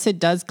 yes, it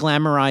does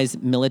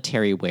glamorize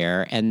military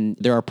wear, and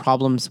there are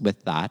problems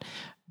with that.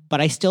 But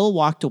I still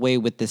walked away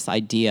with this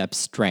idea of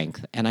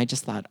strength. And I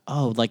just thought,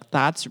 oh, like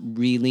that's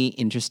really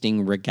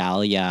interesting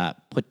regalia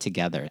put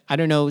together. I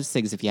don't know,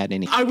 Sigs, if you had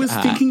any. I was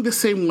thinking the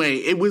same way.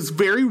 It was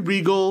very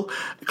regal,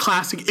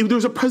 classic. There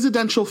was a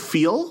presidential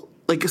feel,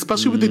 like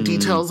especially with the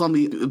details on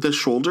the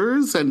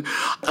shoulders. And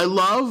I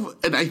love,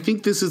 and I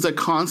think this is a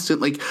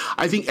constant, like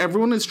I think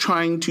everyone is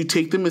trying to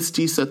take the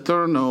Mestiza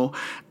Eterno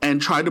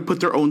and try to put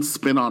their own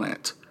spin on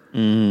it.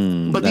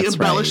 But the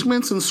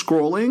embellishments and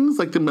scrollings,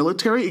 like the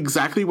military,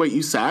 exactly what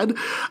you said,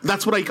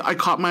 that's what I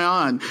caught my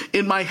eye on.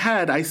 In my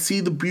head, I see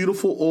the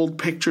beautiful old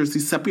pictures,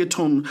 these sepia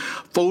tone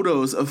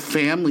photos of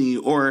family,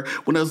 or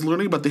when I was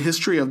learning about the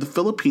history of the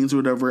Philippines or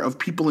whatever, of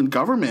people in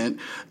government,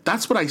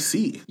 that's what I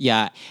see.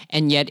 Yeah,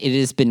 and yet it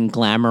has been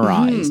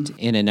glamorized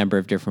in a number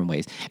of different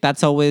ways.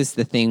 That's always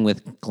the thing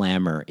with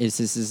glamour,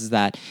 is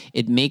that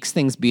it makes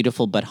things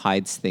beautiful but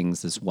hides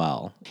things as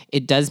well.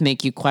 It does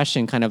make you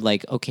question kind of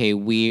like, okay,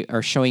 we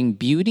are showing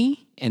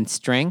beauty and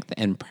strength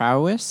and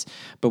prowess,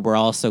 but we're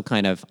also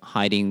kind of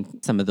hiding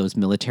some of those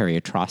military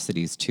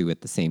atrocities too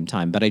at the same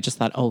time. But I just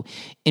thought, oh,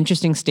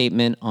 interesting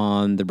statement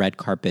on the red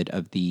carpet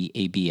of the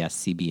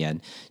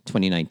ABS-CBN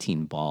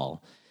 2019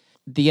 ball.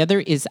 The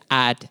other is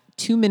at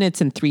 2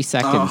 minutes and 3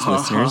 seconds,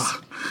 listeners.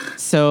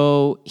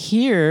 So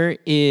here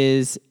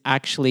is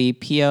actually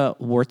Pia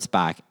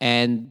Wurtzbach,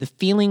 and the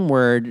feeling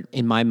word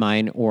in my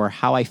mind, or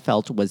how I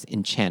felt, was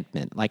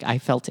enchantment. Like I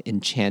felt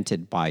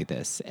enchanted by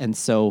this. And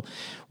so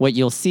what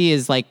you'll see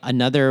is like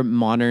another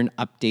modern,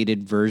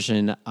 updated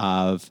version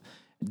of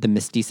the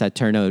Mestiza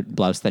Eterno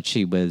blouse that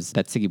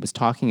Siggy was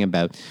talking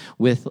about,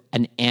 with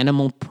an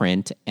animal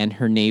print, and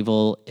her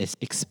navel is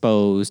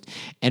exposed,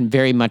 and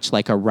very much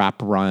like a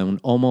wraparound,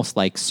 almost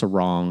like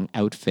sarong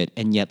outfit,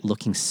 and yet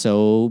looking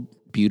so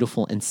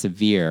beautiful and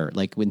severe,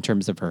 like in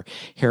terms of her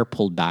hair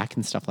pulled back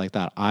and stuff like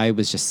that. I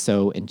was just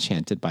so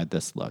enchanted by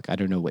this look. I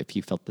don't know if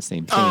you felt the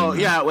same thing. Oh,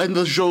 yeah, and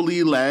the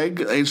Jolie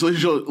leg,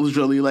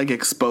 Jolie leg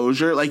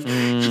exposure. Like,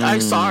 I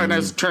saw her and I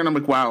was turned, I'm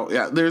like, wow,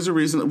 yeah, there's a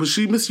reason. Was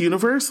she Miss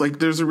Universe? Like,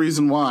 there's a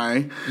reason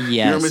why.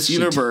 Yes, you're Miss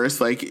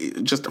Universe,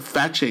 like, just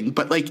fetching.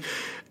 But, like,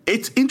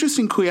 it's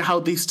interesting, Kuya,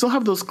 how they still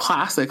have those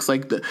classics,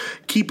 like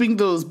keeping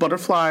those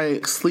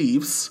butterfly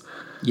sleeves.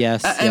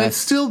 Yes, and it's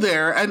still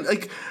there. And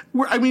like,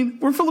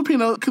 we're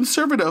Filipino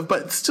conservative,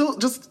 but still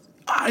just,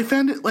 I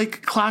found it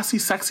like classy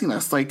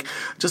sexiness, like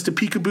just a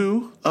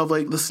peekaboo of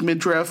like this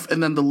midriff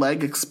and then the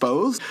leg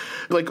exposed.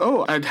 Like,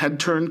 oh, I'd had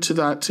turned to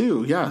that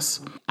too. Yes.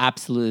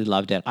 Absolutely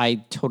loved it.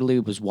 I totally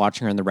was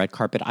watching her on the red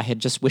carpet. I had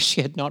just wished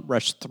she had not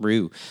rushed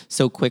through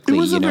so quickly. It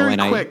was very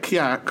quick,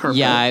 carpet.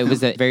 Yeah, it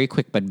was a very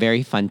quick but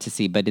very fun to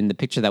see. But in the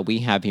picture that we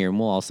have here, and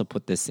we'll also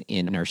put this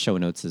in our show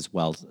notes as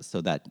well,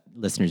 so that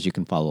listeners, you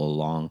can follow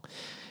along.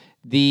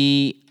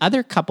 The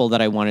other couple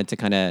that I wanted to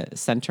kind of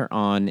center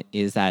on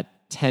is at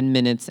 10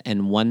 minutes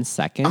and 1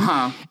 second.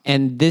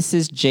 And this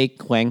is Jake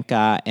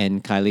Cuenca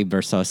and Kylie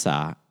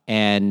Versosa.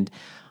 And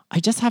I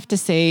just have to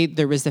say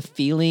there was a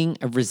feeling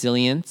of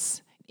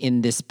resilience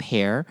in this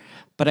pair,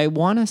 but I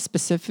want to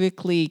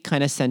specifically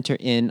kind of center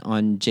in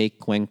on Jake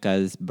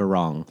Cuenca's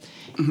barong.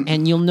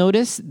 And you'll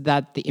notice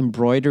that the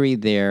embroidery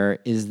there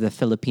is the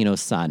Filipino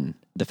sun,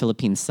 the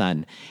Philippine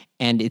sun,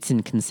 and it's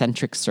in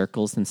concentric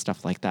circles and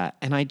stuff like that.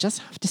 And I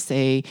just have to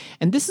say,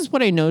 and this is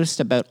what I noticed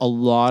about a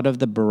lot of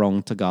the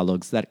barong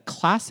Tagalogs, that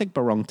classic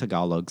barong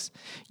Tagalogs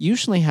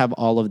usually have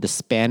all of the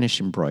Spanish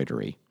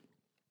embroidery.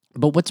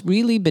 But what's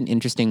really been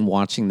interesting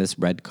watching this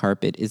red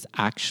carpet is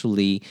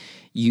actually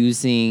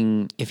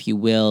using, if you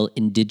will,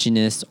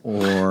 indigenous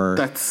or...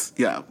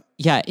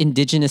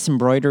 indigenous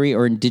embroidery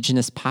or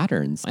indigenous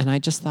patterns. And I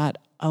just thought,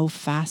 oh,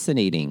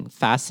 fascinating.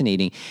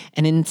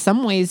 And in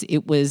some ways,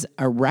 it was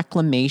a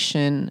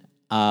reclamation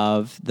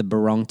of the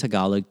barong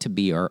Tagalog to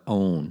be our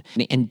own,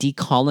 and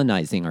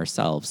decolonizing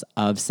ourselves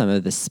of some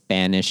of the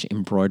Spanish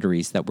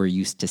embroideries that we're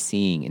used to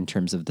seeing in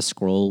terms of the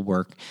scroll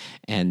work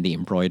and the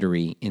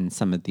embroidery in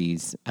some of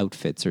these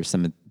outfits, or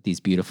some of these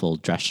beautiful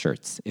dress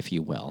shirts, if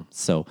you will.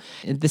 So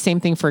the same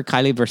thing for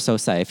Kylie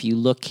Versosa. If you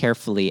look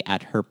carefully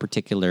at her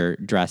particular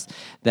dress,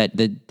 that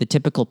the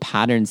typical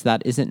patterns,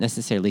 that isn't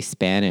necessarily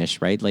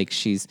Spanish, right? Like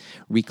she's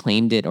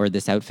reclaimed it, or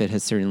this outfit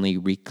has certainly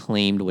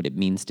reclaimed what it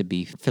means to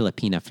be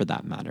Filipina, for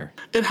that matter.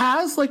 It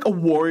has like a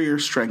warrior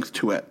strength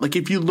to it. Like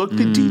if you look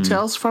the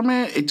details from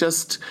it,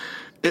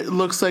 it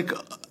looks like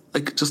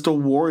like just a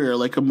warrior,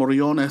 like a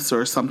Moriones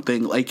or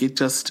something. Like it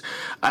just,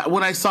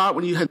 when I saw it,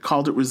 when you had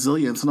called it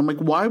resilience, and I'm like,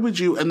 why would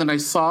you? And then I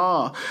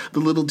saw the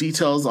little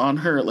details on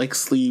her, like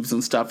sleeves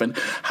and stuff, and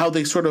how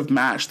they sort of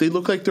match. They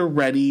look like they're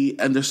ready,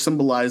 and they're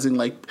symbolizing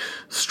like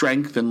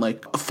strength and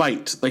like a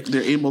fight. Like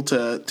they're able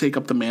to take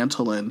up the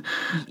mantle and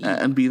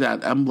be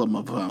that emblem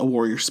of a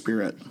warrior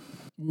spirit.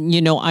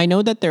 You know, I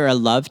know that they're a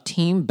love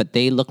team, but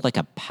they look like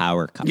a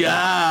power couple.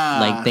 Yeah.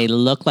 Like they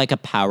look like a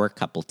power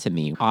couple to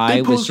me.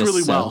 They pose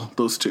really well,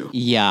 those two.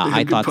 Yeah,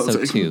 I thought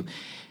so too.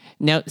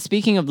 Now,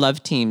 speaking of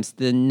love teams,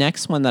 the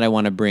next one that I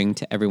want to bring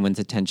to everyone's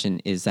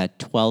attention is at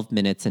 12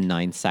 minutes and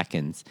 9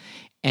 seconds.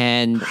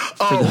 And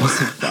for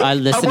those of our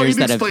listeners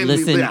that have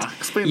listened,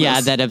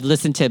 that have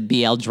listened to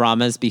BL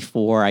dramas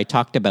before, I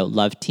talked about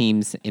love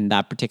teams in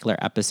that particular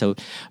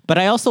episode. But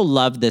I also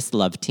love this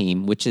love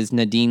team, which is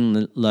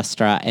Nadine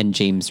Lustra and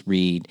James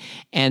Reid.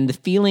 And the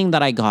feeling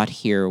that I got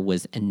here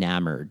was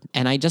enamored.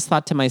 And I just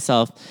thought to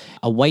myself,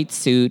 a white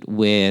suit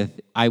with,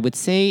 I would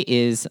say,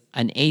 is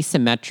an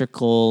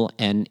asymmetrical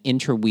and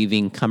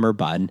interweaving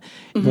cummerbund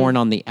worn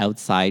on the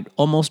outside,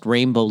 almost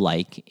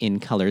rainbow-like in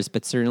colors,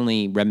 but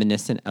certainly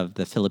reminiscent of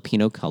the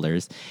Filipino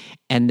colors.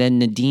 And then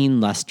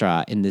Nadine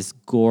Lustra in this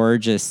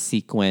gorgeous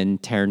sequin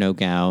terno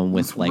gown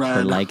with like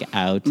her leg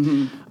out.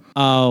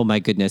 Oh my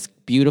goodness,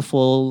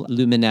 beautiful,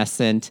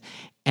 luminescent.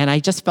 And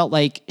I just felt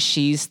like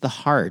she's the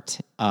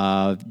heart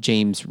of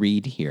James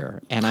Reid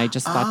here. And I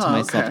just thought to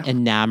myself,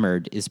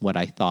 enamored is what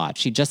I thought.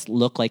 She just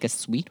looked like a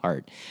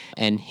sweetheart.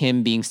 And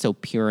him being so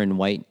pure and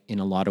white in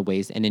a lot of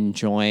ways and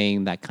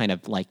enjoying that kind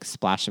of like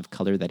splash of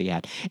color that he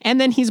had. And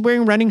then he's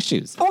wearing running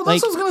shoes. Oh,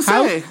 that's what I was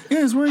going to say.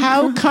 Yeah, he's wearing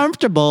how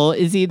comfortable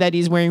is he that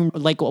he's wearing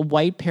like a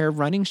white pair of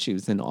running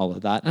shoes and all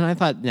of that? And I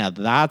thought, now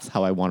that's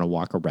how I want to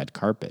walk a red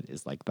carpet,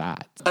 is like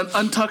that. An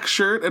untucked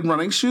shirt and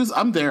running shoes,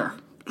 I'm there.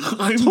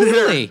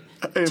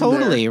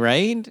 Totally,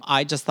 right?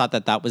 I just thought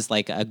that was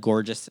like a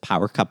gorgeous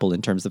power couple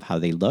in terms of how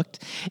they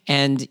looked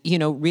and, you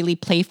know, really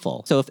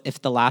playful. So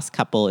if the last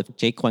couple, if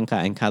Jake Cuenca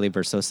and Kylie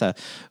Versosa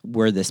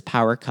were this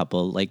power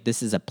couple, like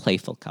this is a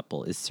playful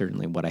couple is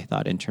certainly what I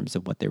thought in terms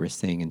of what they were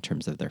saying in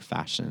terms of their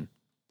fashion.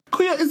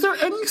 Kuya, is there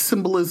any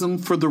symbolism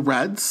for the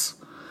reds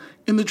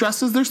in the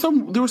dresses? There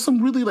were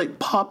some really like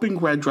popping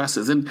red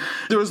dresses, and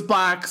there was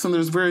blacks and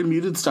there's very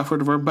muted stuff or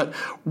whatever, but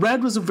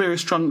red was a very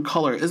strong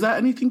color. Is that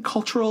anything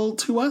cultural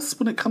to us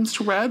when it comes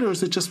to red, or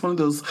is it just one of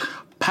those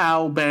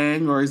pow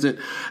bang, or is it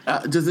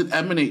does it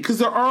emanate? Because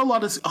there are a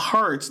lot of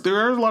hearts, there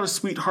are a lot of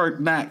sweetheart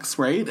necks,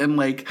 right? And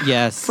like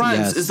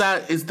fronts. Is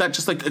that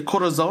just like a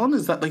corazon?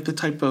 Is that like the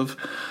type of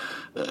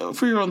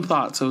for your own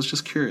thoughts? I was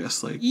just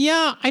curious.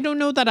 Yeah, I don't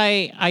know that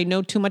I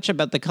know too much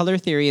about the color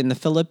theory in the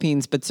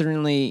Philippines, but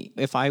certainly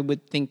if I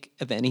would think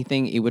of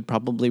anything, it would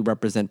probably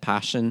represent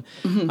passion.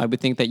 I would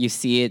think that you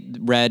see it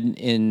red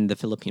in the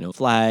Filipino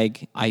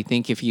flag. I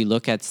think if you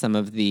look at some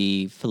of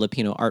the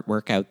Filipino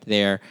artwork out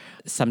there,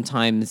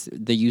 sometimes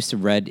the use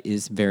of red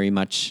is very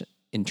much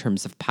in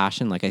terms of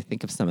passion. Like I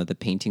think of some of the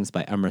paintings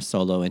by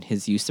Solo and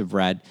his use of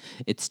red,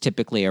 it's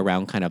typically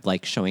around kind of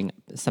like showing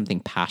something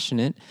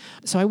passionate.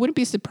 So I wouldn't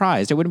be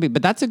surprised.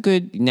 But that's a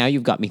good, now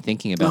you've got me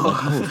thinking about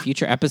like,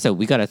 future episode,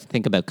 we got to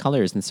think about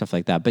colors and stuff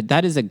like that. But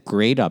that is a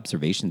great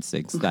observation,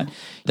 Sigs,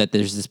 that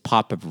there's this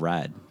pop of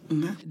red.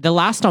 The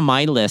last on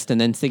my list,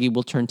 and then Siggy,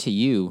 we'll turn to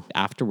you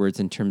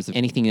afterwards in terms of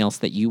anything else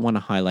that you want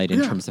to highlight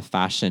in terms of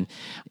fashion,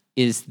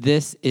 is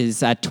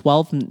at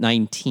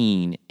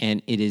 12:19,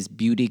 and it is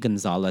Beauty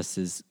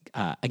Gonzalez's,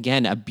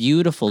 again, a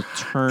beautiful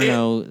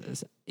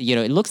terno.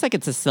 It looks like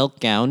it's a silk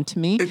gown to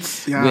me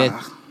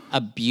with a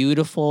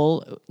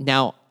beautiful,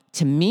 now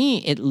to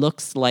me, it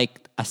looks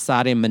like a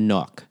sare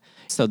manok.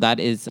 So that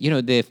is,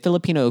 the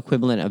Filipino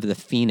equivalent of the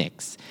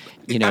phoenix,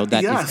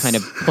 that is kind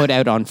of put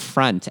out on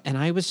front. And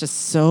I was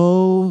just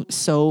so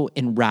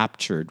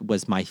enraptured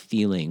was my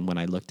feeling when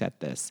I looked at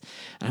this.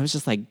 And I was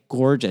just like,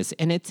 gorgeous.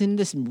 And it's in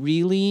this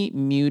really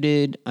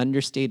muted,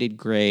 understated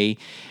gray.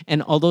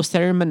 And although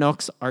sare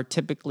manoks are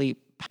typically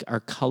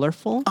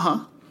colorful,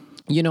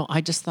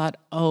 I just thought,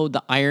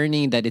 the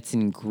irony that it's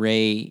in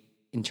gray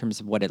in terms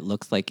of what it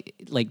looks like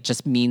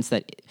just means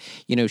that,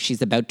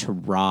 she's about to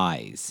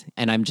rise.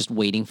 And I'm just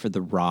waiting for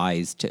the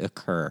rise to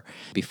occur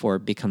before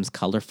it becomes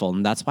colorful.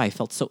 And that's why I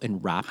felt so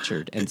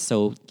enraptured and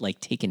so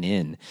taken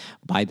in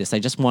by this. I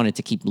just wanted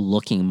to keep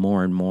looking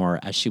more and more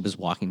as she was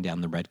walking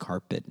down the red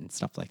carpet and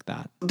stuff like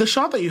that. The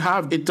shot that you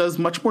have, it does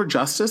much more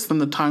justice than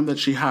the time that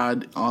she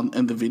had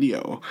in the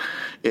video.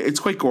 It's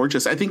quite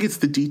gorgeous. I think it's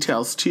the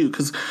details too,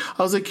 because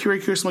I was like,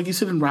 curious, like you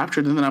said,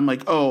 enraptured. And then I'm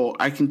like,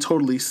 I can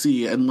totally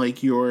see. And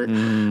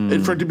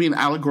and for it to be an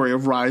allegory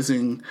of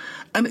rising.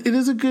 And it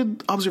is a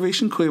good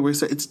observation, Kuya, where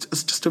it's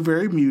just a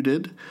very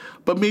muted,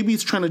 but maybe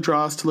it's trying to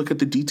draw us to look at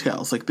the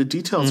details. Like the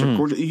details are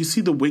gorgeous. You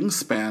see the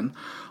wingspan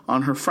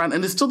on her front,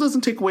 and it still doesn't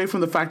take away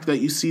from the fact that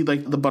you see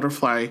like the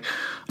butterfly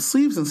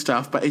sleeves and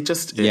stuff, but it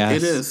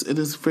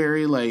is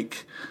very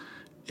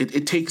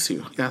it takes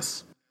you.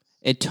 Yes.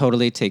 It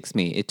totally takes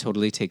me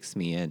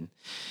in.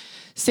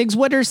 Sigs,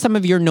 what are some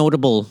of your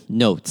notable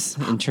notes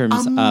in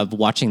terms of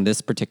watching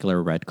this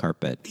particular red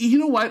carpet? You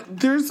know what?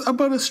 There's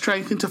about a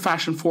strength into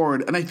fashion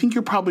forward, and I think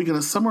you're probably going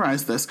to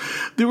summarize this.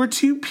 There were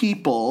two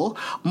people,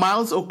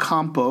 Miles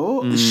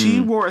Ocampo. She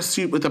wore a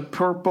suit with a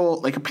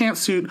purple, like a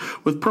pantsuit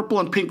with purple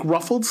and pink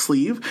ruffled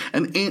sleeve,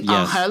 and Angel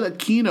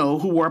Aquino,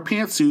 who wore a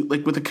pantsuit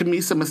like with a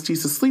camisa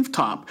mestiza sleeve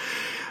top.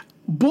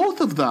 Both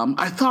of them,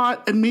 I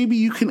thought, and maybe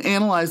you can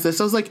analyze this.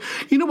 I was like,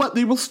 you know what?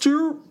 They were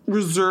still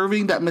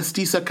reserving that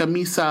mestiza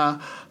camisa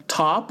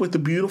top with the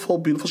beautiful,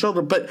 beautiful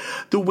shoulder. But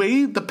the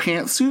way the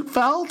pantsuit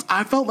felt,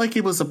 I felt like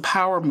it was a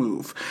power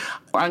move.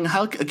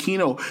 Angelica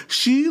Aquino,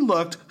 she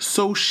looked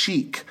so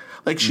chic.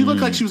 Like, she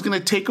looked like she was going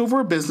to take over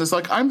a business.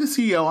 Like, I'm the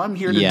CEO. I'm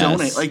here to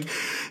donate. Like,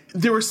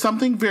 there was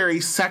something very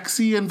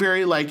sexy and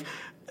very, like,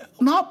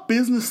 not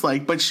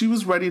businesslike, but she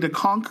was ready to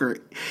conquer.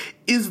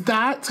 Is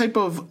that type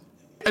of...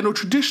 I know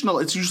traditional,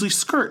 it's usually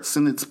skirts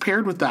and it's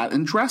paired with that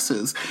and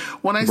dresses.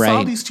 When I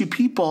saw these two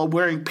people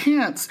wearing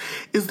pants,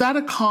 is that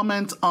a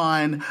comment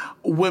on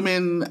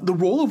women, the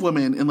role of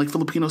women in like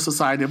Filipino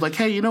society of like,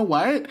 hey, you know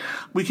what?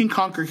 We can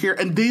conquer here.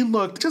 And they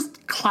looked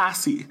just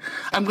classy.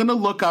 I'm going to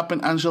look up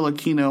in Angela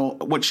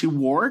Aquino what she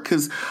wore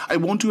because I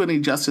won't do any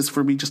justice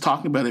for me just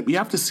talking about it. But you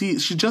have to see,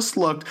 she just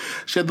looked,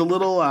 she had the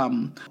little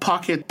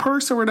pocket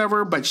purse or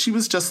whatever, but she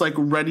was just like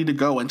ready to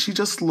go. And she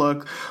just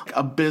looked like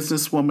a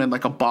businesswoman,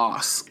 like a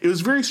boss. It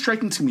was very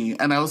striking to me.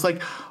 And I was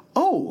like,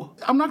 oh,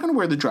 I'm not going to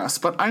wear the dress,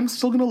 but I'm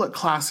still going to look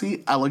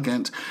classy,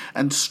 elegant,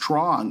 and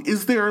strong.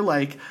 Is there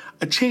like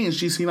a change?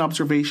 Do you see an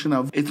observation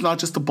of it's not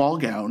just a ball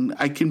gown?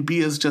 I can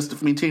be as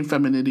just maintain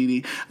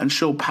femininity and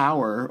show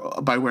power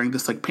by wearing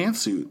this like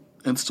pantsuit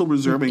and still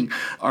reserving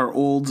our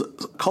old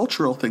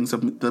cultural things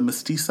of the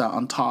mestiza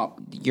on top.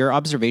 Your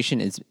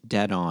observation is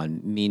dead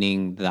on,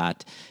 meaning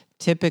that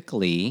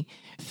typically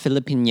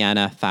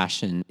Filipiniana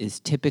fashion is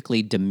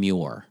typically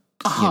demure,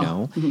 you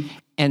know?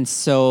 And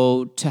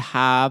so to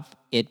have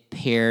it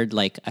paired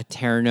like a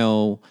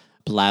terno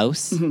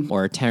blouse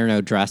or a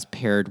terno dress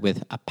paired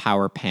with a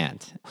power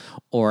pant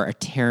or a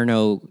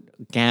terno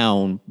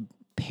gown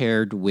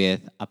paired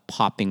with a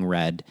popping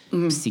red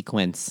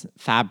sequence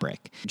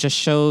fabric just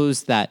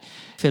shows that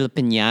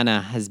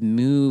Filipiniana has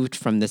moved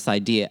from this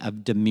idea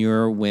of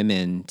demure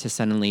women to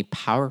suddenly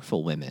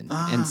powerful women.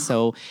 And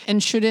so,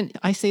 and shouldn't,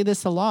 I say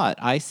this a lot,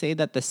 I say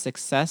that the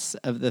success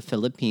of the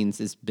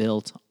Philippines is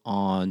built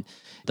on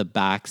the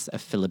backs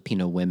of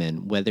Filipino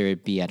women, whether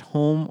it be at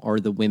home or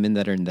the women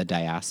that are in the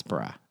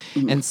diaspora.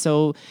 And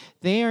so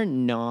they are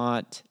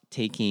not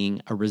taking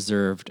a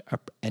reserved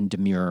and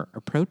demure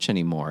approach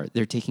anymore.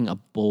 They're taking a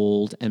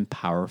bold and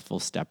powerful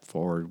step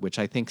forward, which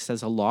I think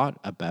says a lot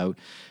about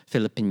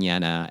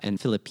Filipiniana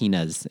and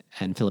Filipinas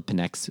and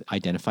Filipinx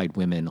identified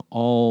women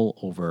all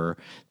over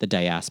the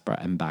diaspora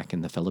and back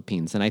in the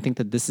Philippines. And I think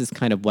that this is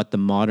kind of what the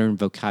modern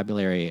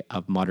vocabulary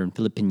of modern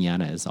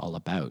Filipiniana is all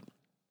about.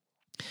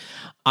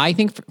 I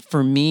think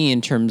for me, in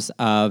terms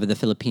of the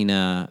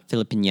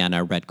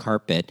Filipiniana red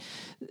carpet,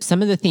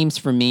 some of the themes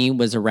for me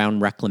was around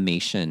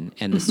reclamation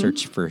and the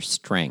search for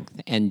strength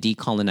and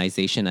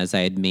decolonization, as I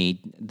had made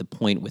the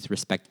point with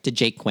respect to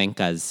Jake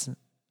Cuenca's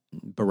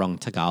Barong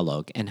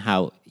Tagalog and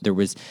how there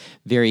was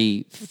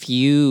very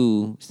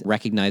few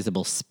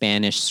recognizable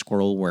Spanish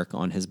scroll work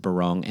on his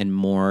barong and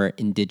more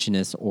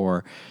indigenous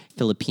or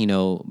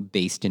Filipino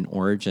based in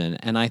origin.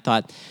 And I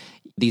thought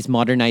these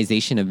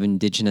modernization of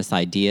indigenous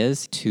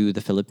ideas to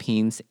the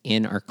Philippines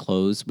in our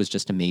clothes was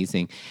just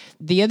amazing.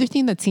 The other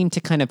thing that seemed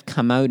to kind of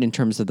come out in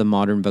terms of the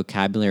modern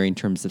vocabulary, in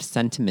terms of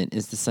sentiment,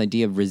 is this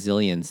idea of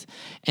resilience.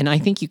 And I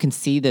think you can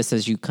see this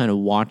as you kind of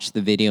watch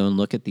the video and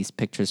look at these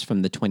pictures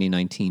from the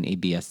 2019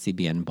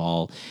 ABS-CBN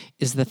ball,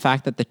 is the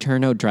fact that the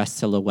turno dress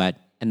silhouette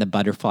and the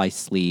butterfly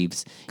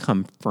sleeves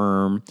come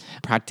firm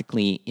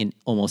practically in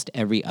almost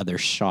every other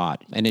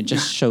shot. And it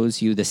just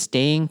shows you the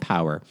staying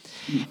power.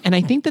 And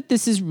I think that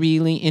this is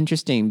really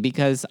interesting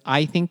because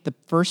I think the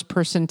first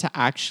person to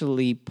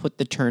actually put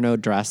the turno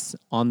dress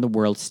on the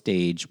world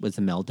stage was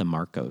Imelda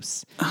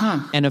Marcos.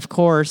 And of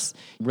course,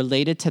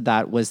 related to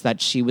that was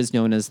that she was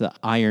known as the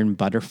Iron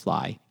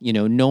Butterfly. You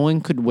know, no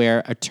one could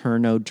wear a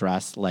turno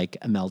dress like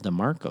Imelda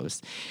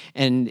Marcos.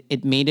 And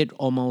it made it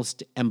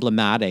almost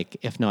emblematic,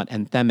 if not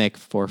anthemic,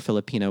 for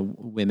Filipino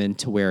women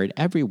to wear it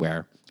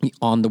everywhere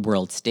on the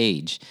world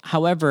stage.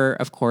 However,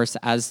 of course,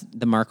 as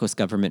the Marcos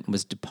government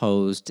was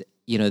deposed,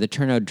 you know, the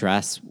turno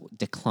dress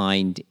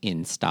declined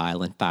in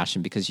style and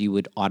fashion because you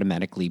would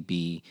automatically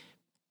be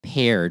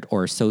paired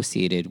or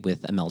associated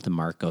with Imelda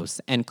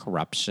Marcos and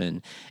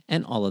corruption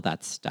and all of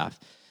that stuff.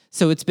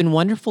 So it's been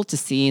wonderful to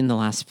see in the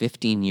last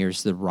 15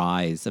 years the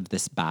rise of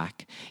this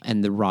back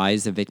and the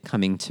rise of it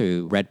coming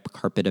to red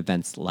carpet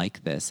events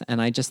like this.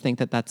 And I just think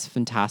that that's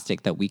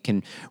fantastic that we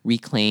can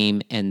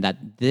reclaim and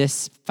that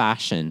this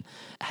fashion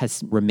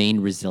has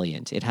remained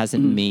resilient. It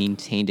hasn't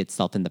maintained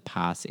itself in the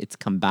past. It's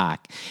come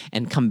back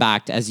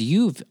as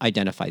you've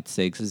identified,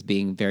 Sigs, as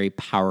being very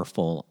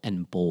powerful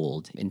and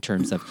bold in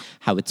terms of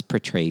how it's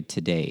portrayed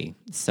today.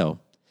 So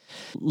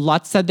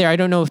lots said there. I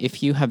don't know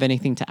if you have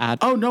anything to add.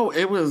 Oh, no,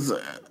 it was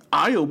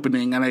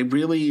eye-opening, and I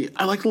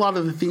like a lot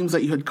of the themes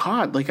that you had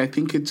caught. Like, I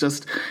think it's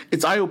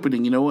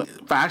eye-opening, you know.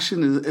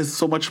 Fashion is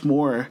so much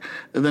more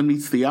than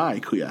meets the eye,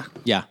 Kuya.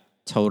 Yeah,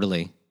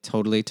 totally.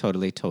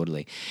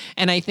 Totally.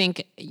 And I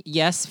think,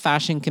 yes,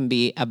 fashion can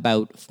be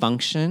about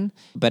function,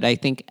 but I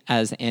think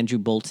as Andrew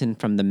Bolton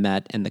from the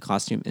Met and the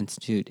Costume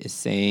Institute is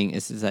saying,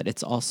 is that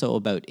it's also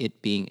about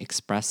it being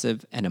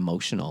expressive and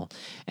emotional.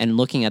 And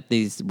looking at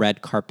these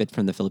red carpet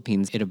from the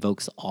Philippines, it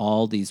evokes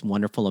all these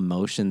wonderful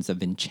emotions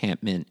of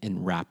enchantment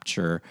and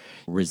rapture,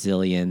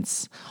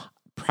 resilience,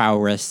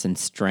 prowess and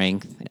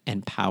strength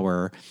and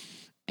power,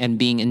 and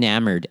being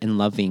enamored and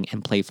loving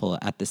and playful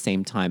at the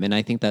same time. And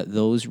I think that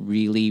those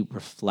really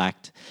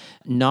reflect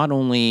not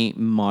only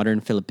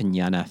modern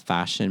Filipiniana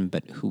fashion,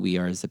 but who we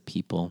are as a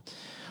people,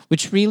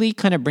 which really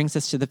kind of brings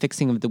us to the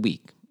fixing of the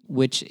week,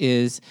 which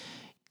is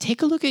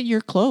take a look at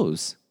your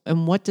clothes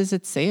and what does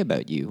it say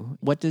about you?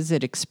 What does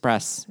it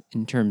express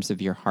in terms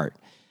of your heart?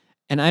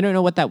 And I don't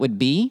know what that would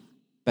be,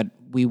 but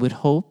we would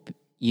hope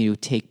you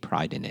take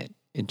pride in it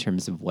in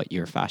terms of what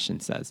your fashion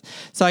says.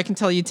 So I can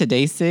tell you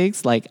today,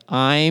 Sigs, like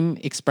I'm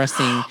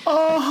expressing,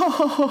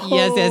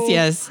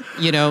 yes,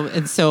 you know,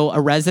 and so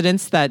a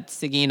residence that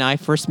Siggy and I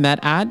first met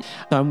at,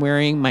 so I'm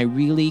wearing my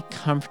really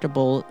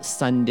comfortable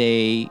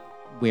Sunday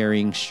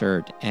wearing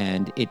shirt,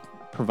 and it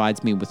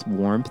provides me with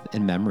warmth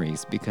and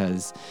memories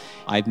because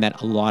I've met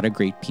a lot of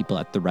great people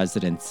at the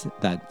residence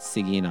that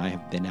Siggy and I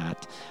have been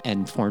at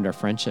and formed our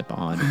friendship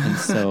on.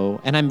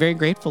 And I'm very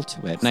grateful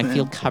to it. And I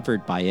feel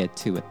covered by it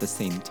too at the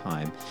same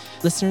time.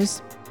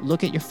 Listeners,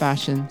 look at your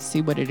fashion,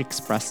 see what it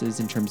expresses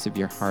in terms of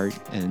your heart,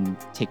 and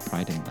take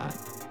pride in that.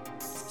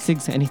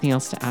 Sigs, anything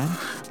else to add?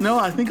 No,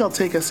 I think I'll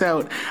take us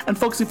out. And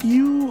folks, if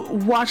you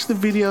watch the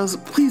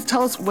videos, please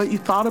tell us what you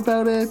thought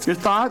about it, your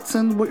thoughts,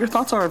 and what your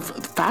thoughts are of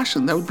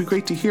fashion. That would be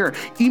great to hear.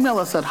 Email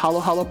us at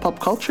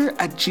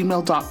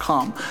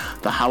halohalopopculture@gmail.com.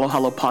 The Halo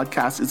Halo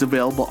podcast is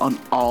available on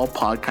all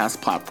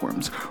podcast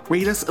platforms.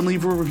 Rate us and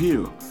leave a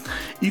review.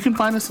 You can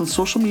find us on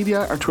social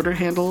media. Our Twitter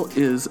handle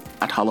is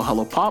at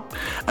halohalopop,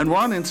 and we're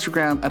on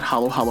Instagram at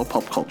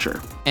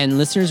halohalopopculture. And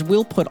listeners,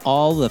 we'll put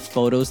all the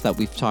photos that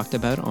we've talked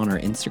about on our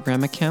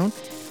Instagram account.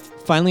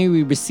 Finally,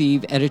 we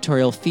receive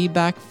editorial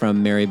feedback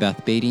from Mary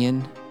Beth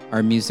Badian.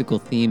 Our musical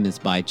theme is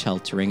by Chel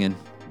Turingen.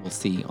 We'll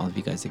see all of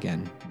you guys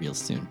again real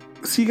soon.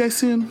 See you guys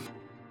soon.